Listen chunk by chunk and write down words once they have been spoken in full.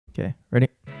Okay, ready?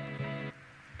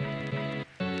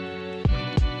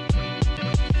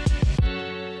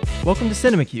 Welcome to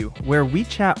Cinema Q, where we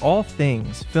chat all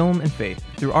things film and faith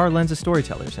through our lens of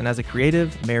storytellers and as a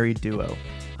creative, married duo.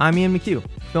 I'm Ian McHugh,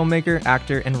 filmmaker,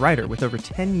 actor, and writer with over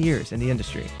 10 years in the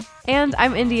industry. And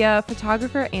I'm India,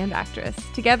 photographer and actress.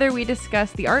 Together we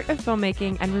discuss the art of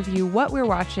filmmaking and review what we're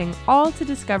watching, all to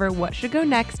discover what should go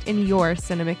next in your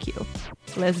Cinema Q.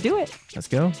 Let's do it. Let's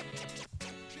go.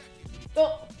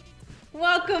 Well,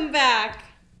 welcome back.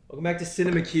 Welcome back to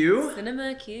Cinema Q.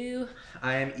 Cinema Q.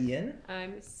 I am Ian.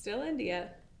 I'm still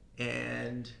India.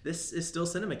 And this is still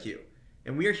Cinema Q.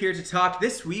 And we are here to talk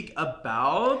this week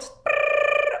about...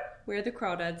 Where the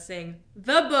Crawdads Sing.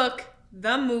 The book,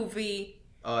 the movie.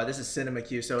 This is Cinema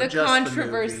Q, so the just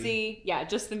controversy. the movie. Yeah,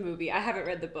 just the movie. I haven't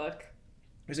read the book.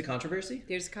 There's a controversy?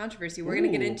 There's a controversy. We're going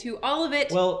to get into all of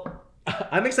it. Well,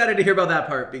 I'm excited to hear about that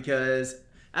part because,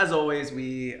 as always,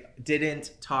 we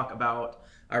didn't talk about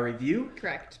our review.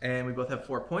 Correct. And we both have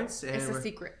 4 points. And it's a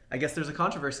secret. I guess there's a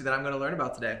controversy that I'm going to learn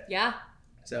about today. Yeah.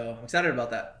 So I'm excited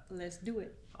about that. Let's do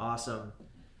it. Awesome.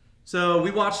 So we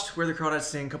watched Where the Crawdads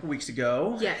Sing a couple weeks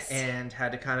ago. Yes. And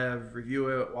had to kind of review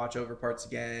it, watch over parts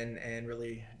again, and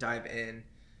really dive in.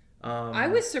 I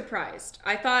was surprised.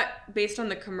 I thought, based on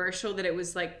the commercial, that it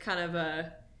was like kind of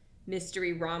a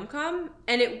mystery rom-com.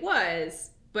 And it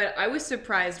was. But I was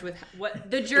surprised with what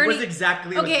the journey... It was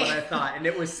exactly what I thought, and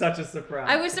it was such a surprise.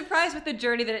 I was surprised with the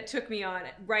journey that it took me on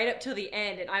right up till the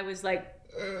end, and I was like...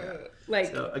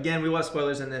 So, again, we want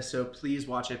spoilers in this, so please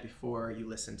watch it before you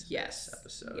listen to this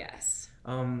episode. Yes.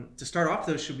 To start off,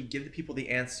 though, should we give the people the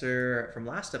answer from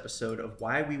last episode of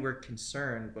why we were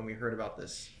concerned when we heard about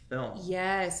this film?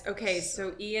 Yes. Okay,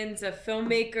 so Ian's a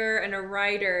filmmaker and a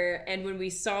writer, and when we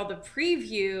saw the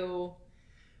preview,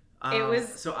 it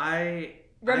was...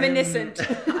 reminiscent.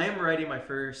 I am writing my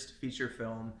first feature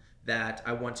film that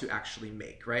I want to actually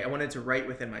make, right? I wanted to write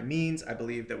within my means. I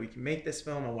believe that we can make this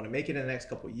film. I want to make it in the next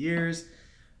couple of years.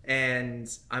 And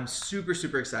I'm super,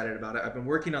 super excited about it. I've been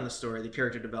working on the story, the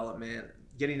character development,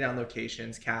 getting down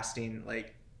locations, casting.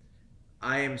 Like,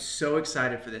 I am so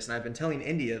excited for this. And I've been telling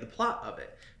India the plot of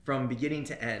it from beginning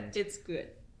to end. It's good.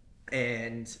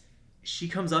 And she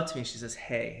comes up to me and she says,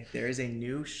 hey, there is a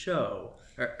new show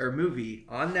or movie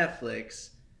on Netflix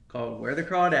called Where the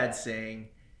Crawdads Sing,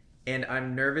 and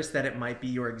I'm nervous that it might be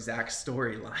your exact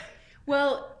storyline.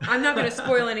 Well, I'm not going to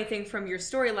spoil anything from your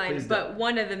storyline, but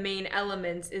one of the main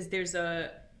elements is there's a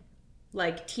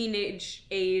like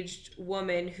teenage-aged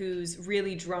woman who's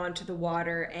really drawn to the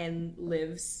water and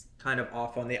lives kind of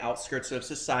off on the outskirts of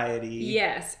society.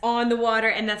 Yes, on the water,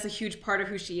 and that's a huge part of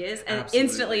who she is. And Absolutely.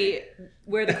 Instantly,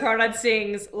 Where the Crawdads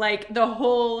Sings, like the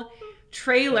whole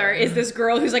trailer is this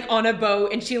girl who's like on a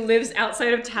boat and she lives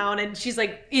outside of town and she's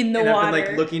like in the water. I've been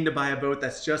like looking to buy a boat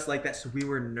that's just like that, so we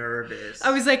were nervous. I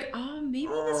was like, maybe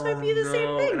this might be the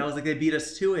same thing. And I was like, they beat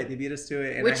us to it.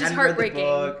 And which is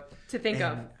heartbreaking to think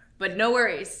of. But no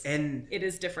worries. And it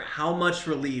is different. How much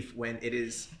relief when it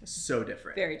is so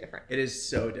different. Very different. It is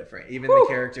so different. Even the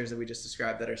characters that we just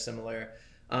described that are similar.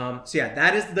 So yeah,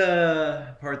 that is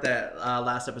the part that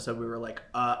last episode we were like,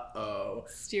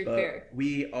 steer clear.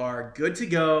 We are good to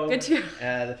go. Good to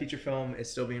the feature film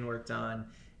is still being worked on.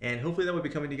 And hopefully that will be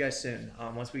coming to you guys soon.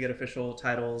 Once we get official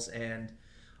titles and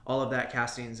all of that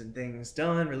castings and things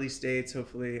done, release dates,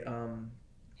 hopefully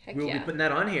we'll be putting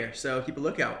that on here. So keep a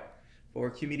lookout for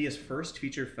Q Media's first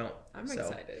feature film. I'm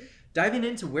excited. Diving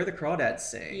into Where the Crawdads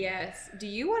Sing. Yes. Do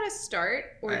you want to start?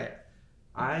 Or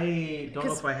I don't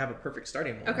know if I have a perfect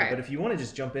starting one. Okay. But if you want to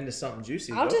just jump into something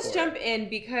juicy, I'll just jump in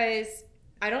because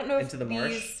I don't know into the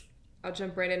marsh. I'll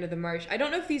jump right into the marsh. I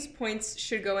don't know if these points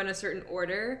should go in a certain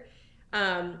order.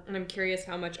 And I'm curious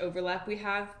how much overlap we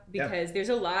have because there's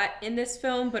a lot in this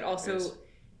film, but also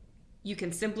you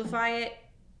can simplify it.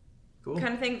 Cool.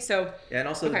 Kind of thing. So and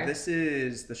also this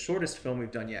is the shortest film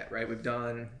we've done yet, right? We've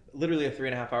done literally a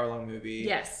 3.5 hour long movie.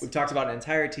 Yes. We've talked about an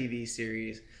entire TV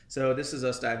series. So this is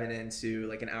us diving into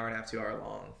like an hour and a half, 2 hour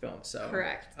long film. So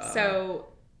correct. So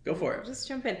go for it. Just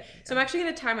jump in. So I'm actually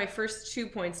going to tie my first 2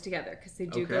 points together because they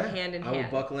do go hand in hand. I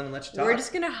will buckle in and let you talk. We're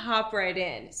just going to hop right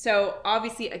in. So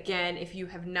obviously, again, if you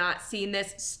have not seen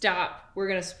this, stop. We're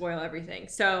going to spoil everything.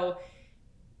 So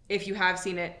if you have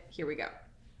seen it, here we go.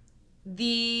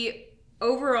 The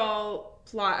overall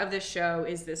plot of the show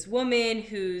is this woman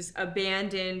who's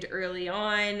abandoned early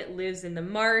on, lives in the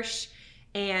marsh,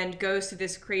 and goes through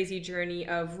this crazy journey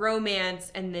of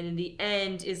romance, and then in the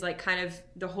end is like kind of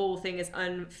the whole thing is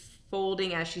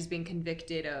unfolding as she's being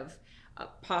convicted of a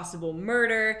possible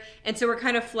murder. And so we're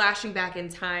kind of flashing back in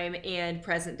time and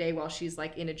present day while she's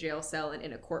like in a jail cell and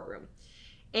in a courtroom.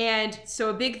 And so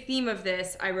a big theme of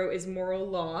this I wrote is moral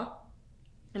law.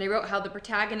 And I wrote how the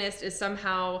protagonist is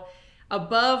somehow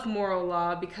above moral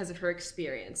law because of her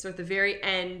experience. So at the very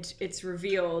end, it's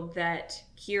revealed that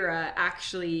Kira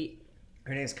actually...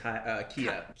 Her name's Kia.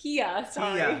 Kia,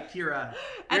 sorry. Kira.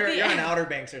 You're on Outer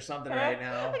Banks or something right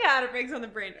now. I got Outer Banks on the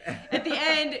brain. At the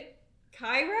end,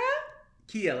 Kyra?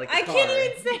 Kia, like the I car. can't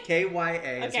even say.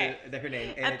 K-Y-A Okay. is her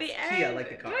name. And At the it's end, Kia, like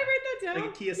the car. Did I write that down?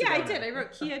 Like a Kia Yeah, I Sedona. did. I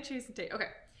wrote Kia, Chase, and Tate. Okay.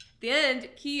 At the end,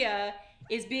 Kia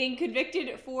is being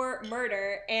convicted for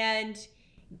murder and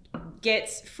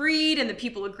gets freed, and the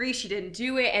people agree she didn't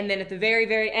do it. And then at the very,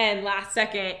 very end, last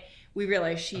second, we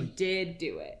realize she did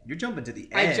do it. You're jumping to the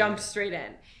end. I jumped straight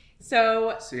in.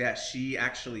 So yeah, she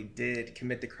actually did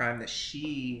commit the crime that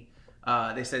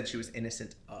they said she was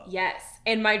innocent of. Yes.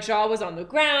 And my jaw was on the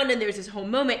ground, and there's this whole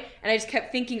moment, and I just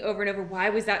kept thinking over and over, why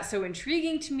was that so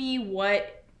intriguing to me?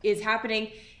 What is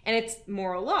happening? And it's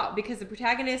moral law, because the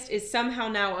protagonist is somehow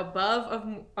now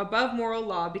above moral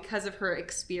law because of her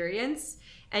experience.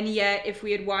 And yet, if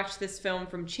we had watched this film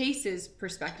from Chase's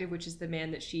perspective, which is the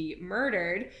man that she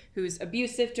murdered, who's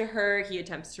abusive to her, he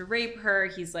attempts to rape her,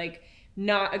 he's like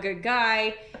not a good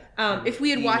guy. If we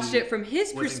had watched it from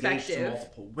his perspective, to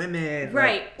multiple women,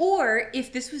 right? Or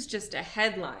if this was just a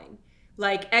headline,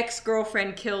 like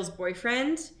ex-girlfriend kills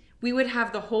boyfriend, we would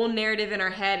have the whole narrative in our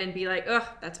head and be like, ugh,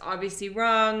 that's obviously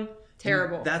wrong.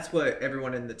 Terrible. And that's what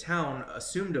everyone in the town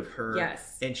assumed of her.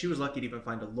 Yes. And she was lucky to even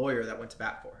find a lawyer that went to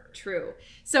bat for her. True.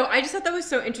 So I just thought that was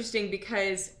so interesting,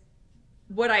 because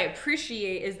what I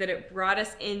appreciate is that it brought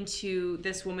us into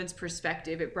this woman's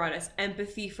perspective. It brought us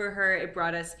empathy for her. It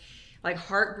brought us like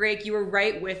heartbreak. You were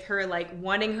right with her, like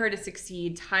wanting her to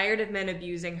succeed, tired of men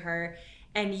abusing her.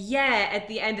 And yet at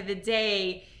the end of the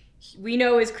day, we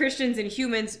know as Christians and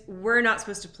humans, we're not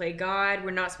supposed to play God.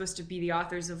 We're not supposed to be the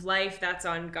authors of life. That's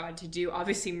on God to do.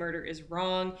 Obviously, murder is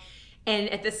wrong. And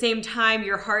at the same time,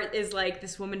 your heart is like,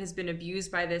 this woman has been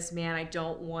abused by this man. I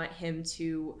don't want him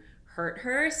to hurt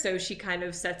her. So she kind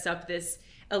of sets up this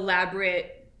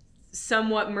elaborate,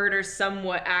 somewhat murder,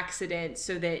 somewhat accident,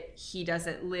 so that he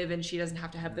doesn't live and she doesn't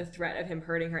have to have the threat of him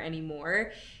hurting her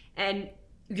anymore. And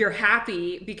you're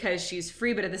happy because she's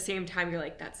free, but at the same time, you're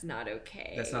like, that's not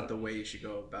okay. That's not the way you should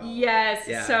go about it. Yes.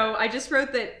 Yeah. So I just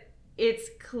wrote that it's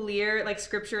clear, like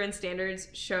scripture and standards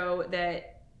show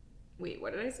that, wait,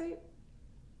 what did I say?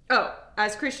 Oh,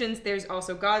 as Christians, there's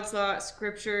also God's law,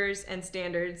 scriptures, and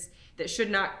standards that should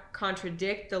not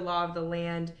contradict the law of the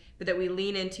land, but that we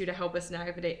lean into to help us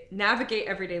navigate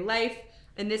everyday life.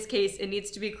 In this case, it needs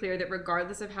to be clear that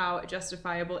regardless of how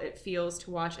justifiable it feels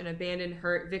to watch an abandoned,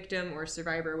 hurt victim or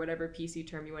survivor, whatever PC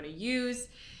term you want to use,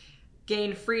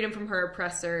 gain freedom from her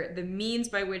oppressor, the means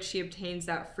by which she obtains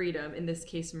that freedom, in this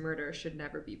case murder, should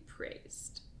never be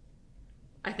praised.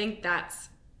 I think that's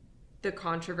the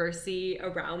controversy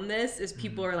around this, is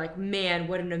people are like, man,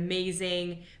 what an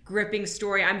amazing, gripping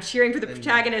story. I'm cheering for the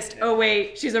protagonist. Oh,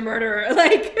 wait, she's a murderer.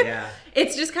 Like, yeah.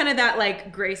 It's just kind of that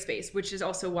like gray space, which is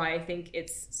also why I think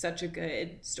it's such a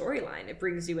good storyline. It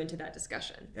brings you into that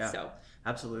discussion. Yeah, so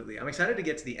absolutely. I'm excited to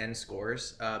get to the end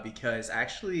scores because I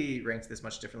actually ranked this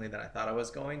much differently than I thought I was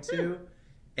going to.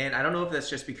 And I don't know if that's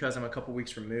just because I'm a couple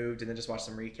weeks removed and then just watched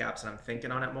some recaps and I'm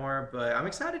thinking on it more, but I'm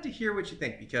excited to hear what you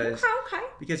think because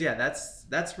yeah,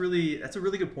 that's a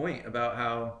really good point about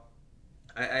how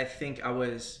I think I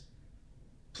was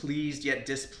pleased yet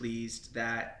displeased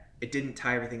that it didn't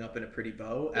tie everything up in a pretty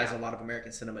bow as a lot of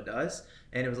American cinema does.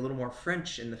 And it was a little more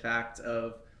French in the fact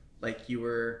of like you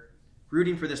were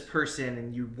rooting for this person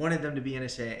and you wanted them to be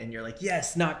innocent and you're like,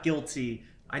 yes, not guilty.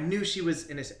 I knew she was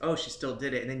innocent. Oh, she still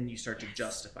did it. And then you start to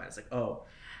justify it. It's like, oh,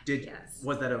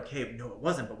 was that okay? No, it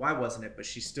wasn't. But why wasn't it? But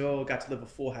she still got to live a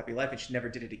full, happy life and she never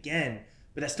did it again.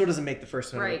 But that still doesn't make the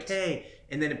first one okay.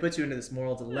 And then it puts you into this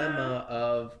moral dilemma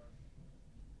of,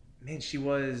 man, she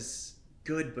was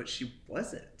good, but she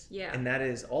wasn't. Yeah. And that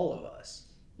is all of us.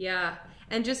 Yeah.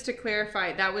 And just to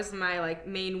clarify, that was my like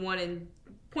main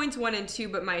points 1 and 2.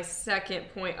 But my second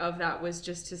point of that was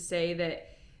just to say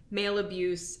that male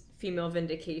abuse, female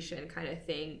vindication kind of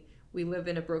thing. We live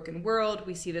in a broken world.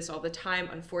 We see this all the time,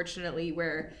 unfortunately,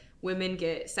 where women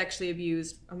get sexually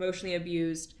abused, emotionally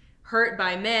abused, hurt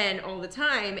by men all the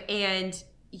time. And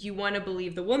you want to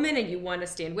believe the woman and you want to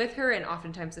stand with her. And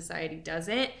oftentimes society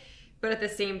doesn't. But at the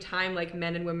same time, like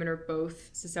men and women are both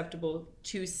susceptible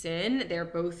to sin. They're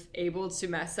both able to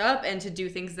mess up and to do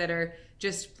things that are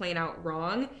just plain out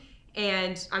wrong.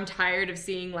 And I'm tired of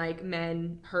seeing like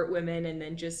men hurt women and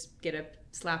then just get a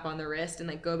slap on the wrist and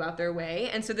like go about their way.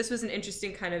 And so this was an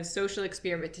interesting kind of social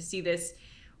experiment to see this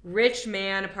rich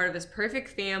man, a part of this perfect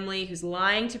family, who's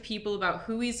lying to people about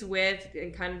who he's with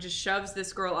and kind of just shoves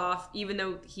this girl off, even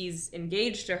though he's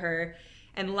engaged to her,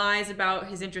 and lies about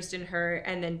his interest in her,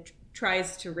 and then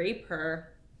tries to rape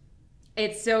her.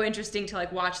 It's so interesting to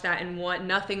like watch that and want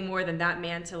nothing more than that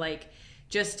man to like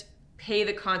just pay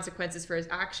the consequences for his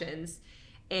actions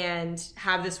and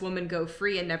have this woman go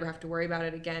free and never have to worry about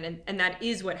it again. And that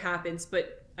is what happens.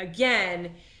 But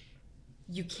again,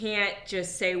 you can't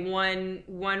just say one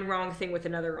wrong thing with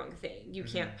another wrong thing. You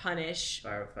can't punish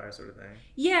fire with fire sort of thing.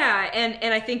 Yeah,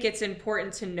 and I think it's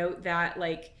important to note that,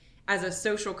 like, as a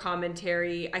social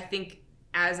commentary, I think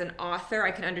as an author,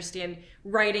 I can understand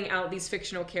writing out these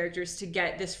fictional characters to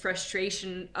get this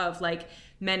frustration of, like,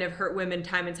 men have hurt women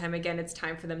time and time again. It's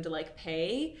time for them to, like,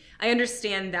 pay. I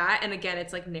understand that. And again,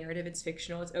 it's like narrative, it's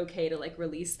fictional. It's okay to, like,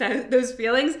 release those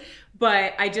feelings.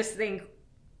 But I just think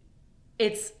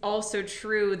it's also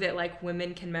true that, like,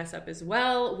 women can mess up as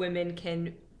well. Women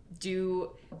can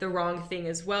do the wrong thing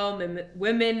as well.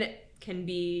 Women can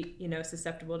be, you know,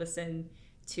 susceptible to sin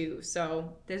too.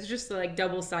 So there's just a, like,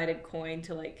 double-sided coin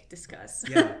to, like, discuss.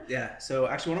 Yeah. So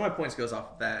actually one of my points goes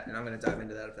off of that, and I'm going to dive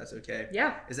into that if that's okay.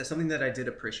 Yeah. Is that something that I did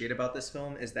appreciate about this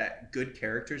film is that good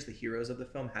characters, the heroes of the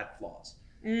film, had flaws.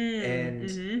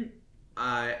 And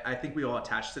I think we all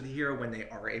attach to the hero when they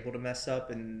are able to mess up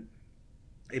and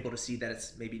able to see that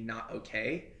it's maybe not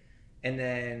okay, and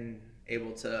then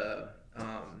able to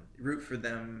root for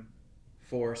them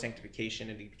for sanctification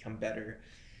and to become better.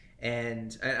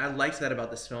 And I liked that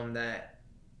about this film, that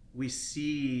we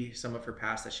see some of her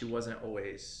past, that she wasn't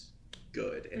always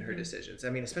good in her decisions.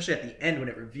 I mean, especially at the end when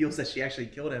it reveals that she actually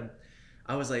killed him,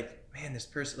 I was like, man, this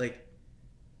person, like,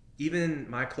 even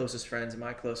my closest friends and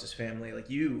my closest family,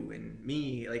 like you and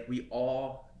me, like, we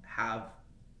all have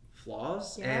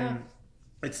flaws. And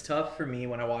it's tough for me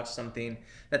when I watch something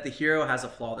that the hero has a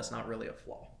flaw that's not really a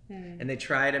flaw. And they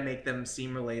try to make them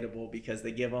seem relatable because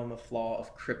they give them a flaw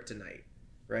of kryptonite,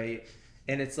 right?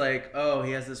 And it's like, oh,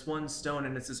 he has this one stone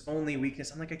and it's his only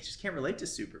weakness. I'm like, I just can't relate to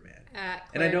Superman.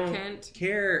 And I don't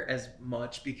care as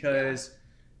much because,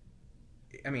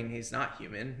 I mean, he's not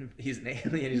human. He's an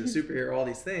alien. He's a superhero, all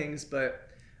these things. But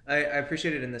I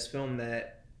appreciate it in this film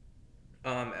that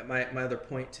my other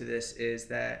point to this is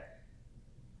that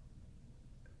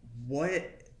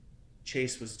what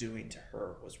Chase was doing to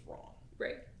her was wrong.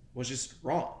 Right. Was just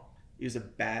wrong. He was a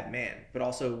bad man. But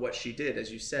also what she did,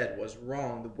 as you said, was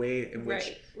wrong. The way in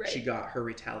which she got her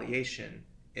retaliation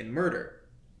in murder.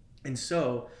 And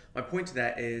so my point to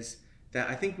that is that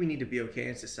I think we need to be okay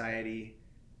in society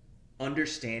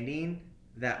understanding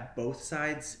that both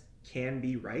sides can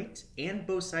be right and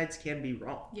both sides can be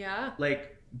wrong. Yeah.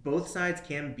 Like, both sides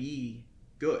can be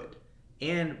good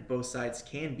and both sides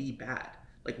can be bad.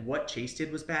 Like, what Chase did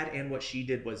was bad and what she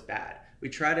did was bad. We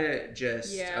try to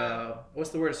just, what's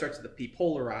the word? It starts with the P,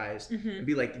 polarized, and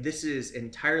be like, this is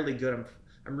entirely good.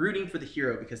 I'm rooting for the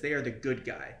hero because they are the good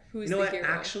guy. Who's you know the what? hero?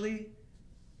 Actually,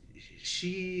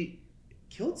 she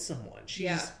killed someone.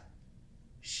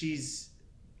 She's,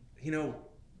 you know,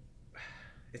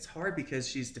 it's hard because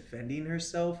she's defending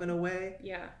herself in a way.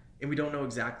 Yeah. And we don't know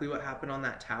exactly what happened on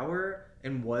that tower.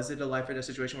 And was it a life or death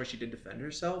situation where she did defend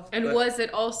herself? And but was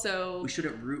it also... we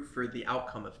shouldn't root for the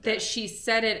outcome of that she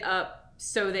set it up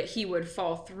so that he would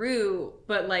fall through,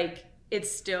 but, like,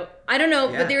 it's still... I don't know,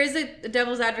 but there is a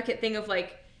devil's advocate thing of,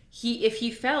 like, if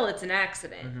he fell, it's an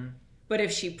accident. But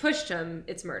if she pushed him,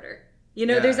 it's murder. You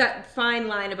know, there's that fine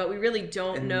line about we really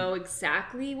don't know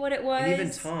exactly what it was. And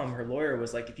even Tom, her lawyer,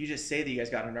 was like, if you just say that you guys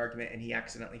got in an argument and he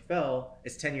accidentally fell,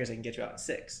 it's 10 years, I can get you out in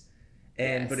 6.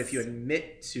 But if you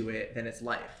admit to it, then it's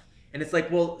life. And it's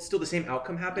like, well, still the same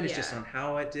outcome happened. It's just on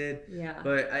how it did.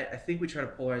 But I think we try to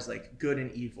polarize, like, good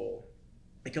and evil.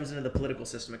 It comes into the political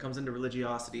system. It comes into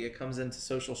religiosity. It comes into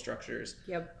social structures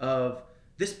of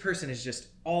this person is just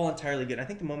all entirely good. I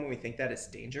think the moment we think that, it's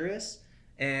dangerous.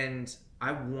 And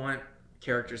I want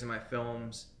characters in my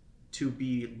films to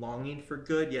be longing for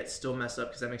good yet still mess up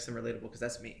because that makes them relatable, because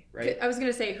that's me, right? I was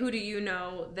going to say, who do you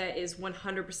know that is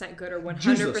 100% good or 100%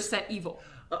 Jesus. Evil?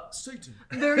 Satan.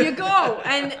 There you go.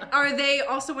 And are they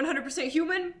also 100%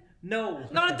 human? No.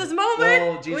 Not at this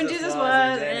moment. Well, when Jesus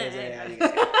was.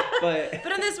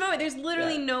 But in this moment, there's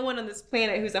literally no one on this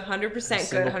planet who's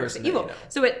 100% good, 100% evil. You know.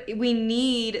 So we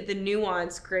need the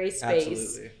nuance, gray space.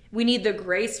 Absolutely. We need the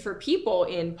grace for people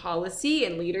in policy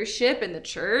and leadership in the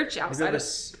church, outside of...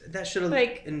 That should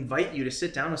invite you to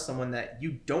sit down with someone that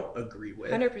you don't agree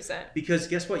with. 100%. Because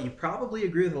guess what? You probably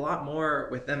agree with a lot more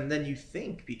with them than you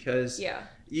think, because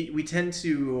we tend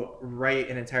to write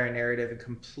an entire narrative and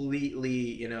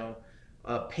completely,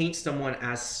 paint someone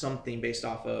as something based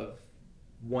off of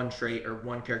one trait or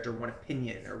one character, one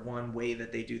opinion or one way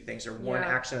that they do things or one Yeah.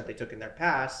 action that they took in their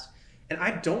past. And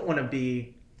I don't want to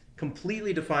be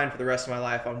completely defined for the rest of my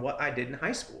life on what I did in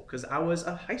high school, because I was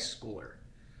a high schooler.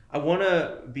 I want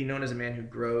to be known as a man who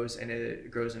grows, and it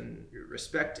grows in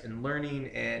respect and learning,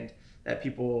 and that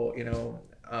people,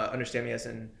 understand me as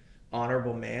an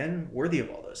honorable man, worthy of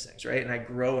all those things, right? And I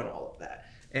grow in all of that.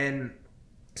 And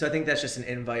so I think that's just an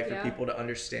invite for people to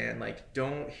understand, like,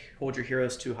 don't hold your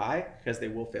heroes too high, because they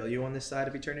will fail you on this side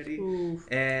of eternity. Ooh.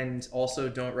 And also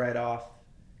don't write off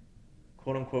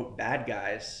quote unquote bad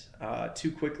guys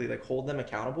too quickly. Like, hold them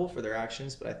accountable for their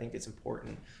actions, but I think it's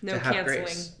important to have canceling.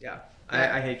 Grace. Yeah.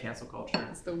 I hate cancel culture.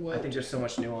 It's the woke. I think there's so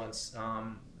much nuance.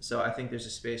 So I think there's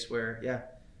a space where,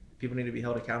 people need to be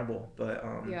held accountable, but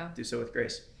do so with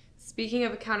grace. Speaking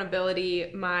of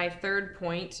accountability, my third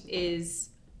point is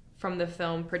from the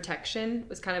film Protection. It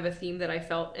was kind of a theme that I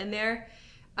felt in there.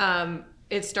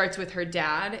 It starts with her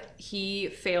dad. He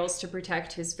fails to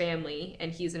protect his family,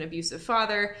 and he's an abusive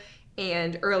father.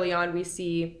 And early on, we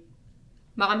see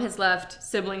mom has left,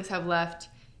 siblings have left.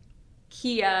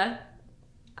 Kia,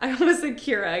 I almost said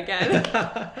Kira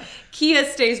again. Kia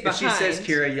stays behind. If she says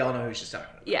Kira, y'all know who she's talking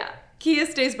about. Yeah. Kia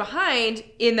stays behind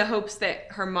in the hopes that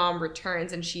her mom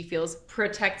returns and she feels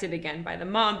protected again by the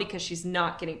mom, because she's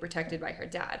not getting protected by her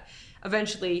dad.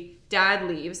 Eventually, dad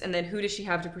leaves, and then who does she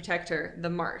have to protect her? The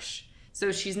marsh.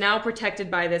 So she's now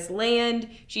protected by this land.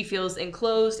 She feels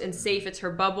enclosed and safe. It's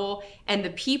her bubble. And the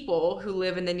people who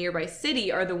live in the nearby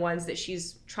city are the ones that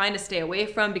she's trying to stay away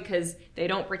from, because they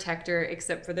don't protect her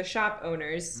except for the shop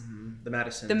owners. Mm-hmm. The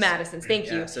Madisons. The Madisons,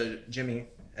 thank you. So Jimmy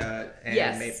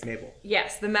and Mabel.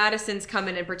 Yes, the Madisons come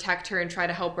in and protect her and try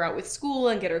to help her out with school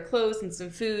and get her clothes and some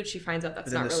food. She finds out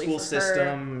that's not really for her. The school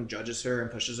system judges her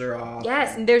and pushes her off.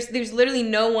 Yes, and there's literally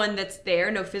no one that's there,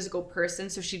 no physical person.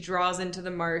 So she draws into the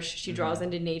marsh. She draws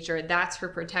into nature. That's her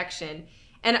protection.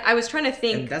 And I was trying to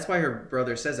think. And that's why her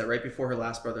brother says that right before her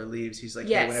last brother leaves. He's like,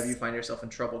 hey, whenever you find yourself in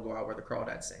trouble, go out where the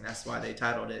Crawdads sing. That's why they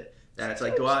titled it that. It's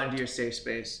like, go out into your safe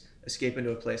space. Escape into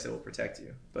a place that will protect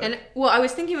you. And I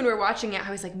was thinking when we were watching it,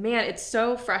 I was like, man, it's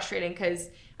so frustrating,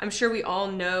 because I'm sure we all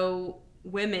know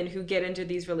women who get into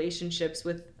these relationships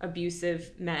with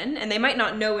abusive men, and they might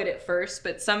not know it at first,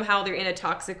 but somehow they're in a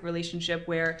toxic relationship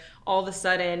where all of a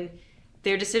sudden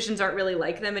their decisions aren't really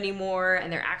like them anymore,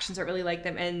 and their actions aren't really like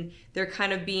them, and they're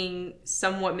kind of being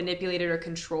somewhat manipulated or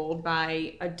controlled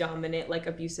by a dominant, like,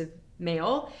 abusive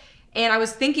male. And I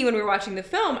was thinking when we were watching the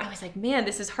film, I was like, man,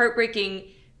 this is heartbreaking,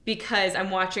 because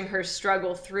I'm watching her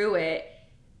struggle through it,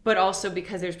 but also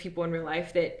because there's people in real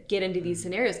life that get into these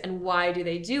scenarios, and why do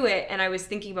they do it? And I was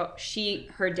thinking about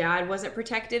her dad wasn't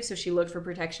protective, so she looked for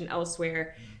protection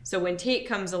elsewhere. So when Tate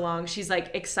comes along, she's like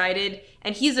excited,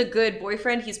 and he's a good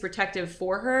boyfriend. He's protective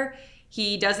for her.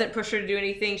 He doesn't push her to do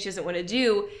anything she doesn't want to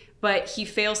do, but he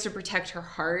fails to protect her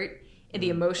heart in the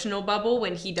emotional bubble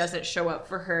when he doesn't show up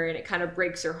for her, and it kind of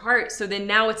breaks her heart. So then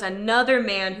now it's another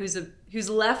man who's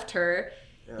left her.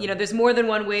 There's more than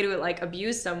one way to, like,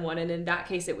 abuse someone, and in that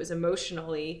case it was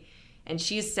emotionally, and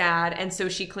she's sad, and so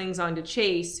she clings on to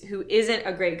Chase, who isn't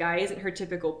a great guy, isn't her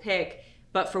typical pick,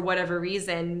 but for whatever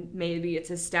reason, maybe it's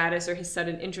his status or his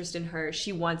sudden interest in her,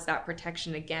 she wants that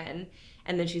protection again,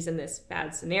 and then she's in this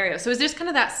bad scenario. So it's just kind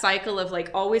of that cycle of,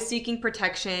 like, always seeking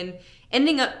protection,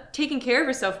 ending up taking care of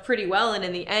herself pretty well, and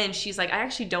in the end she's like, I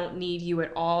actually don't need you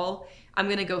at all. I'm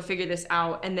going to go figure this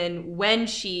out. And then when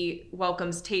she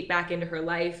welcomes Tate back into her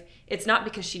life, it's not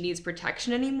because she needs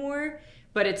protection anymore,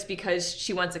 but it's because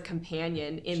she wants a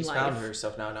companion in life. She's found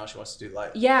herself now she wants to do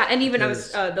life. Yeah, and even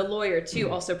the lawyer,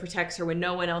 too, also protects her when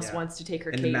no one else wants to take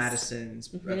her case. And the Madisons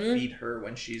feed her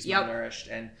when she's malnourished.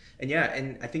 And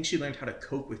I think she learned how to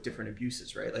cope with different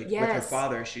abuses, right? Like, with her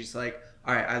father, she's like,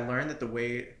 all right, I learned that the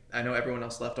way, I know everyone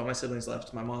else left, all my siblings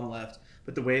left, my mom left,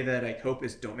 but the way that I cope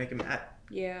is don't make him mad.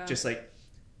 Yeah. Just like,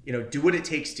 do what it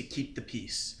takes to keep the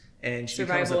peace. And she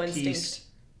becomes a peace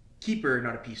keeper,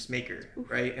 not a peacemaker,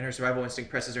 right? And her survival instinct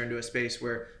presses her into a space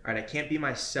where, all right, I can't be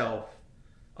myself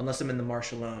unless I'm in the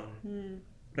marsh alone,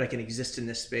 but I can exist in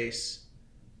this space,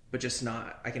 but just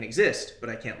not, I can exist, but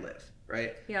I can't live,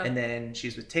 right? Yeah. And then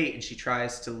she's with Tate, and she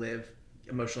tries to live,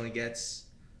 emotionally gets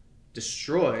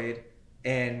destroyed,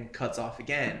 and cuts off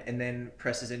again, and then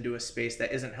presses into a space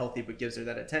that isn't healthy but gives her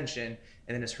that attention,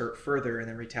 and then is hurt further, and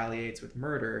then retaliates with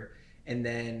murder. And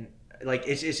then, like,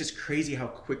 it's just crazy how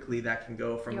quickly that can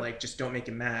go from like, just don't make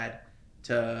him mad,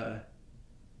 to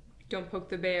don't poke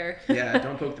the bear.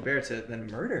 Don't poke the bear, to then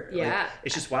murder. Yeah. Like,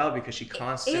 it's just wild, because she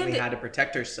constantly had to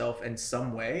protect herself in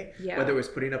some way, whether it was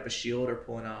putting up a shield or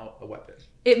pulling out a weapon.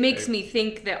 It makes me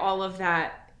think that all of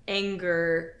that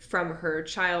anger from her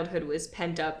childhood was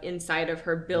pent up inside of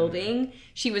her building.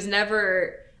 She was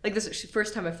never like this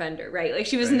first time offender, right? Like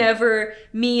she was never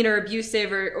mean or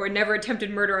abusive or never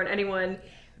attempted murder on anyone.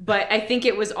 But I think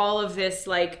it was all of this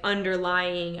like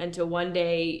underlying until one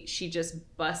day she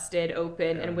just busted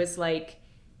open and was like,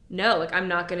 no, like I'm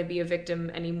not going to be a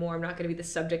victim anymore. I'm not going to be the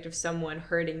subject of someone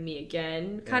hurting me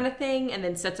again kind of thing. And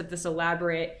then sets up this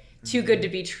elaborate, too good to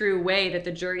be true way that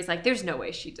the jury's like, there's no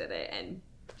way she did it. And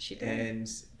she did.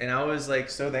 And I was like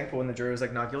so thankful when the jury was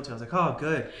like not guilty. I was like, oh,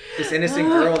 good. This innocent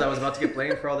girl that was about to get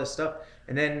blamed for all this stuff.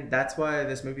 And then that's why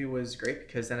this movie was great,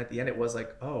 because then at the end it was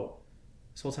like, oh,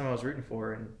 this whole time I was rooting for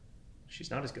her and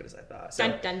she's not as good as I thought. So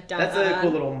dun, dun, dun. That's a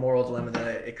cool little moral dilemma that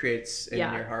it creates in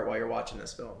your heart while you're watching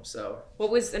this film. So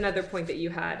what was another point that you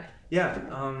had? Yeah.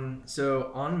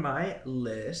 So on my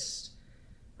list,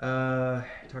 I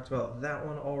talked about that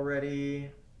one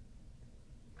already.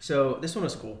 So this one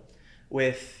was cool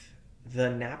with the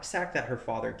knapsack that her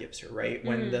father gives her, right?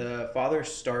 When the father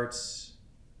starts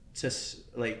to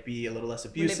like be a little less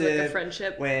abusive, when they the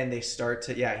friendship, when they start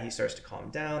to he starts to calm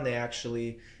down,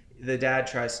 the dad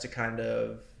tries to kind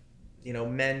of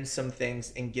mend some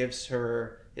things and gives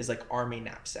her his like army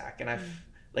knapsack. And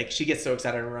like she gets so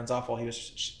excited and runs off while he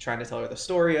was trying to tell her the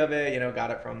story of it,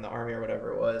 got it from the army or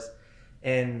whatever it was.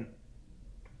 And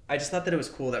I just thought that it was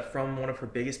cool that from one of her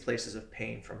biggest places of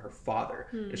pain from her father,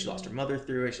 she lost her mother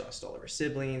through it, she lost all of her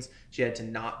siblings, she had to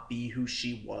not be who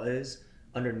she was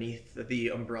underneath the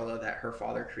umbrella that her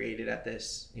father created at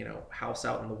this, house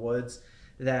out in the woods,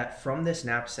 that from this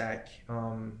knapsack,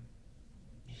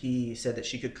 he said that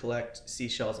she could collect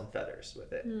seashells and feathers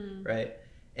with it, right?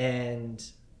 And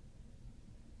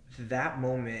that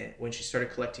moment when she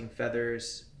started collecting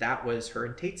feathers, that was her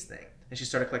and Tate's thing. And she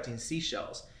started collecting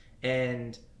seashells.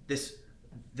 And this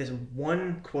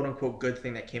one quote unquote good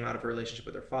thing that came out of her relationship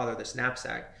with her father, this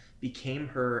knapsack, became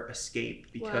her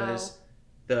escape, because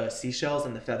the seashells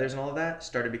and the feathers and all of that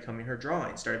started becoming her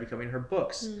drawings, started becoming her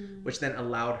books, which then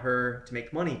allowed her to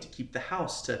make money, to keep the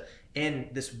house, and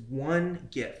this one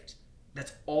gift,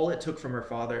 that's all it took from her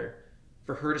father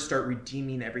for her to start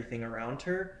redeeming everything around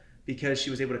her, because she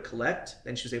was able to collect,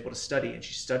 then she was able to study, and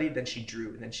she studied, then she drew,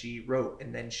 and then she wrote,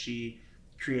 and then she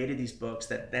created these books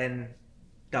that then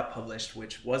got published,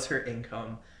 which was her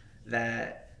income,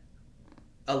 that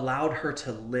allowed her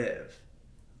to live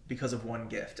because of one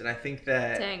gift. And I think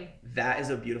that that is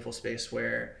a beautiful space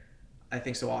where I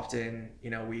think so often,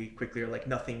 we quickly are like,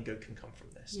 nothing good can come from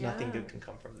this. Yeah. Nothing good can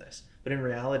come from this. But in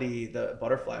reality, the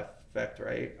butterfly effect,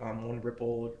 right? One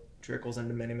ripple trickles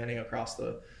into many, many across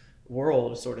the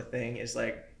world sort of thing, is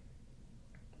like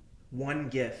one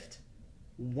gift,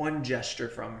 one gesture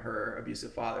from her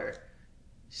abusive father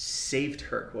saved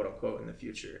her, quote unquote, in the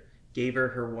future, gave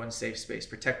her one safe space,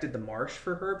 protected the marsh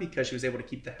for her because she was able to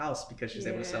keep the house, because she was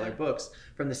able to sell her books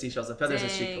from the seashells and feathers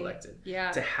that she collected.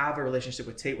 To have a relationship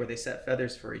with Tate where they set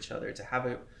feathers for each other, to have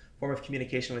a form of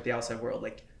communication with the outside world.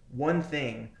 Like one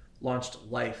thing launched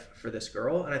life for this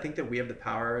girl. And I think that we have the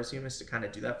power as humans to kind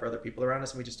of do that for other people around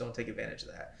us, and we just don't take advantage of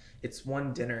that. It's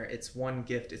one dinner, it's one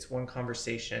gift, it's one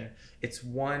conversation, it's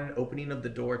one opening of the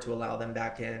door to allow them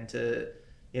back in to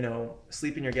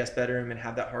sleep in your guest bedroom and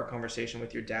have that hard conversation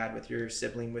with your dad, with your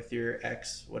sibling, with your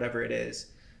ex, whatever it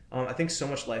is. I think so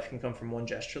much life can come from one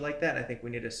gesture like that. And I think we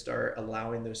need to start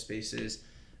allowing those spaces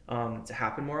to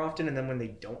happen more often. And then when they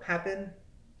don't happen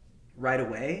right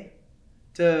away,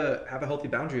 to have a healthy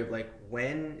boundary of like,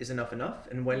 when is enough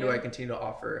and when do I continue to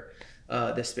offer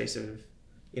this space of,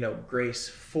 grace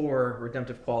for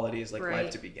redemptive qualities like life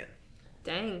to begin.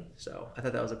 Dang. So I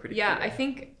thought that was a pretty cool I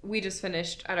think we just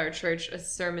finished at our church a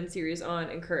sermon series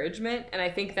on encouragement, and I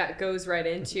think that goes right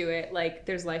into it. Like,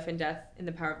 there's life and death in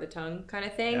the power of the tongue kind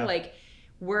of thing. Like,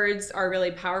 words are really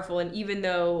powerful, and even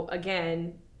though,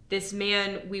 again, this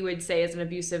man, we would say, is an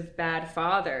abusive, bad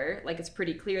father, like, it's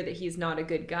pretty clear that he's not a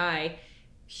good guy.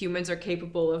 Humans are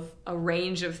capable of a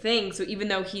range of things, so even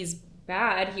though he's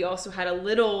bad, he also had a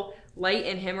little light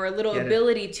in him, or a little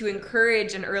ability to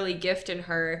encourage an early gift in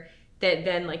her that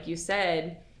then, like you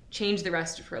said, changed the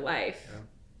rest of her life.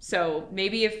 So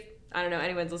maybe if, I don't know,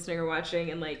 anyone's listening or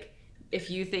watching, and like, if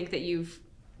you think that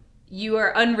you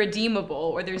are unredeemable,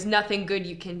 or there's nothing good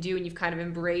you can do, and you've kind of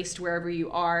embraced wherever you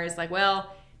are, it's like,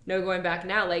 well, no going back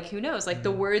now. Like, who knows? Like,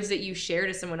 the words that you share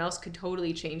to someone else could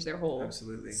totally change their whole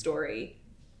story.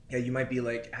 Yeah, you might be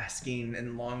like asking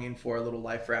and longing for a little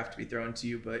life raft to be thrown to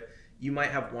you, but you might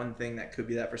have one thing that could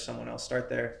be that for someone else. Start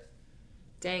there.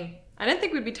 Dang. I didn't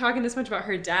think we'd be talking this much about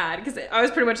her dad, because I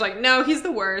was pretty much like, no, he's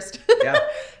the worst. Yeah.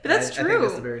 But that's true. I think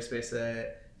that's the very space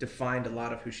that defined a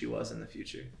lot of who she was in the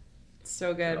future.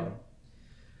 So good.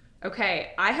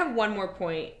 Okay, I have one more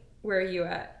point. Where are you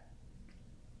at?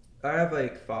 I have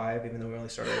like 5, even though we only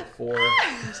started with 4.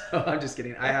 So I'm just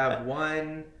kidding. I have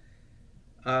 1,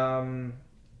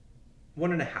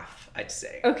 1.5, I'd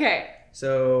say. Okay.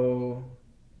 So,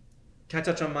 can I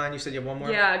touch on mine? You said you have one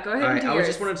more? Yeah, go ahead All and right, do I yours.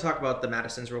 just wanted to talk about the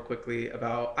Madisons real quickly.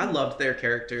 I loved their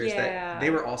characters. Yeah. That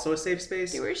they were also a safe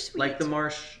space. They were sweet. Like the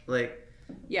Marsh,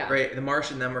 yeah. right. The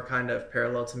Marsh and them were kind of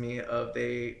parallel to me. Of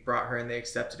they brought her and they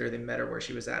accepted her. They met her where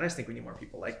she was at. And I just think we need more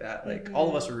people like that. Like all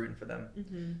of us were rooting for them.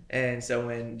 Mm-hmm. And so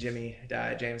when James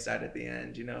died at the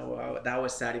end. That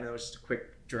was sad. Even though it was just a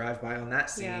quick drive by on that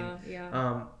scene.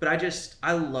 Yeah. But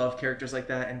I love characters like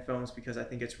that in films because I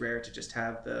think it's rare to just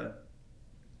have the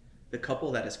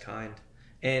couple that is kind.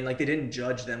 And like they didn't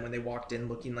judge them when they walked in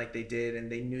looking like they did, and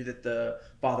they knew that the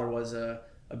father was a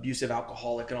abusive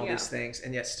alcoholic and all these things,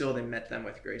 and yet still they met them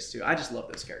with grace too. I just love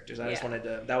those characters. I just wanted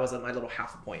to, that was my little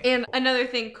half point. And another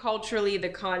thing, culturally, the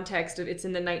context of it's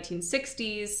in the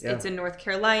 1960s, it's in North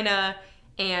Carolina,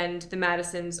 and the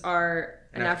Madisons are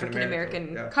an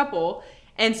African-American couple.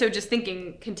 And so just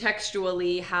thinking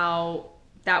contextually how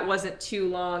that wasn't too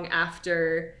long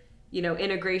after,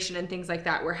 integration and things like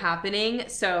that were happening.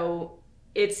 So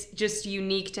it's just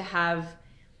unique to have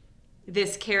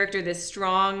this character, this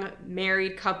strong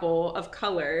married couple of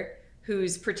color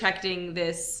who's protecting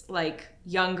this like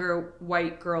younger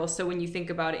white girl. So when you think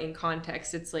about it in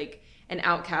context, it's like an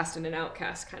outcast and an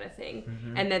outcast kind of thing.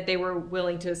 Mm-hmm. And that they were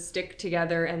willing to stick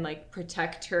together and like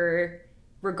protect her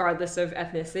regardless of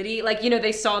ethnicity. Like,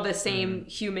 they saw the same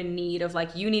human need of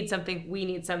like, you need something,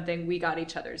 we got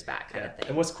each other's back kind of thing.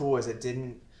 And what's cool is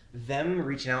them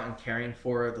reaching out and caring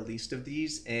for the least of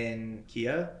these in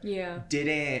Kia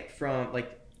didn't, from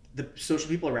like the social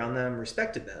people around them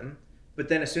respected them, but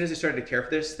then as soon as they started to care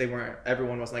for this,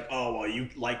 everyone was like, oh well, you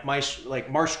like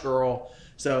Marsh girl,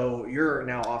 so you're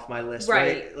now off my list,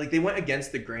 right? Like they went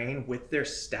against the grain with their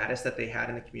status that they had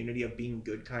in the community of being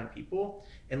good, kind people,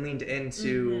 and leaned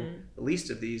into the least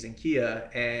of these in Kia,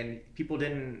 and people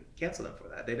didn't cancel them for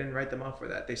that. They didn't write them off for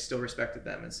that. They still respected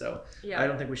them, and so I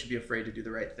don't think we should be afraid to do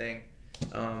the right thing,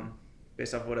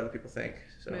 based off of what other people think.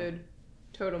 So,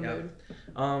 total mood.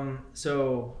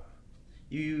 So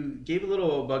you gave a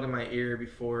little bug in my ear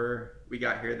before we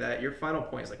got here that your final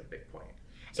point is like a big point.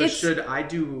 So should I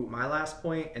do my last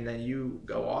point and then you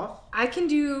go off? I can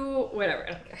do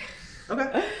whatever.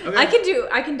 Okay.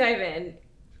 I can dive in.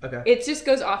 Okay. It just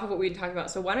goes off of what we talked about.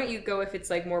 So why don't you go if it's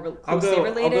like more closely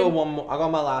related? I'll go one more. I'll go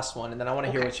my last one, and then I want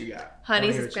to hear what you got.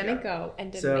 Honey's gonna go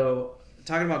and so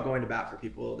talking about going to bat for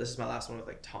people. This is my last one with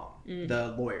like Tom,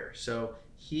 the lawyer. So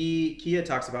Kia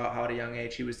talks about how at a young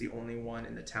age he was the only one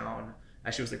in the town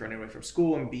as she was like running away from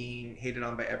school and being hated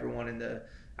on by everyone in the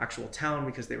actual town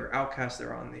because they were outcasts. They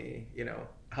were on the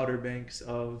outer banks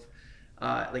of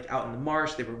like out in the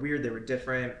marsh. They were weird. They were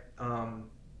different.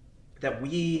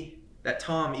 That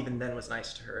Tom even then was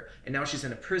nice to her, and now she's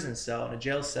in a prison cell, in a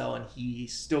jail cell, and he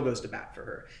still goes to bat for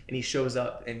her, and he shows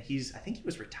up, and I think he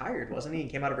was retired, wasn't he? He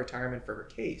came out of retirement for her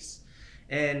case,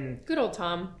 and good old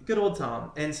Tom.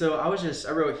 And so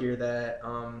I wrote here that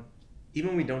even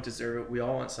when we don't deserve it, we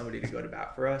all want somebody to go to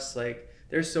bat for us. Like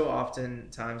there's so often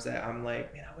times that I'm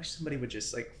like, man, I wish somebody would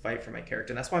just like fight for my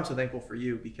character, and that's why I'm so thankful for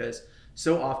you, because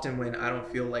so often when I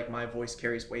don't feel like my voice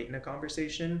carries weight in a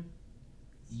conversation,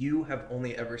 you have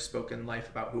only ever spoken life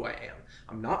about who I am.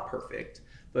 I'm not perfect,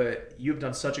 but you've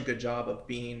done such a good job of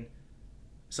being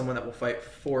someone that will fight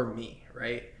for me,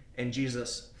 right? And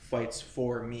Jesus fights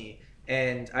for me.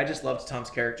 And I just loved Tom's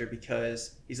character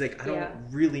because he's like, I don't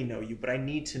really know you, but I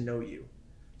need to know you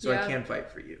so I can fight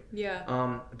for you.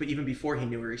 Yeah. But even before he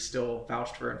knew her, he still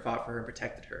vouched for her and fought for her and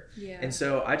protected her. Yeah. And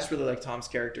so I just really like Tom's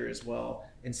character as well,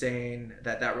 in saying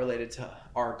that related to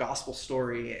our gospel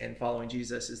story and following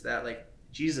Jesus, is that like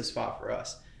Jesus fought for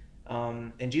us.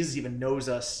 And Jesus even knows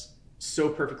us so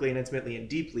perfectly and intimately and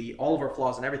deeply, all of our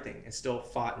flaws and everything, and still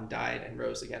fought and died and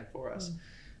rose again for us.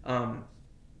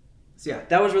 So yeah,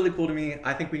 that was really cool to me.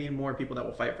 I think we need more people that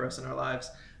will fight for us in our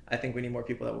lives. I think we need more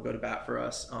people that will go to bat for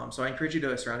us. So I encourage you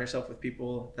to surround yourself with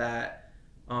people that,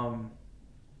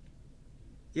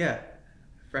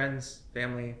 friends,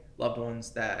 family, loved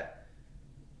ones that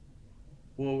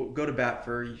will go to bat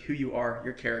for who you are,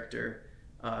 your character,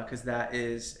 because that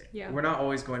is, we're not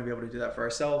always going to be able to do that for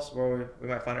ourselves, or we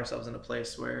might find ourselves in a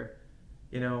place where,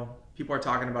 people are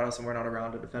talking about us and we're not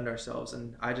around to defend ourselves.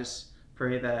 And I just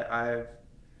pray that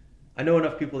I know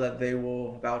enough people that they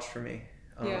will vouch for me,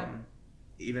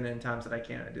 even in times that I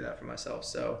can't do that for myself.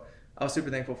 So I was super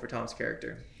thankful for Tom's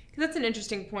character. Because that's an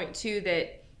interesting point too,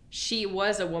 that she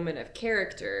was a woman of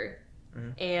character,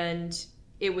 and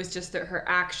it was just that her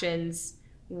actions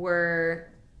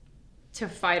were to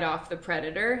fight off the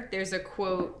predator. There's a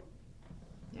quote,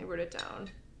 I wrote it down.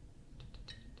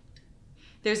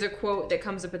 There's a quote that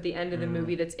comes up at the end of the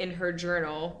movie that's in her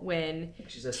journal when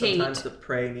She says Tate, sometimes the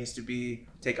prey needs to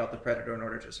take out the predator in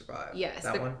order to survive. Yes,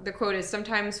 that one? The quote is,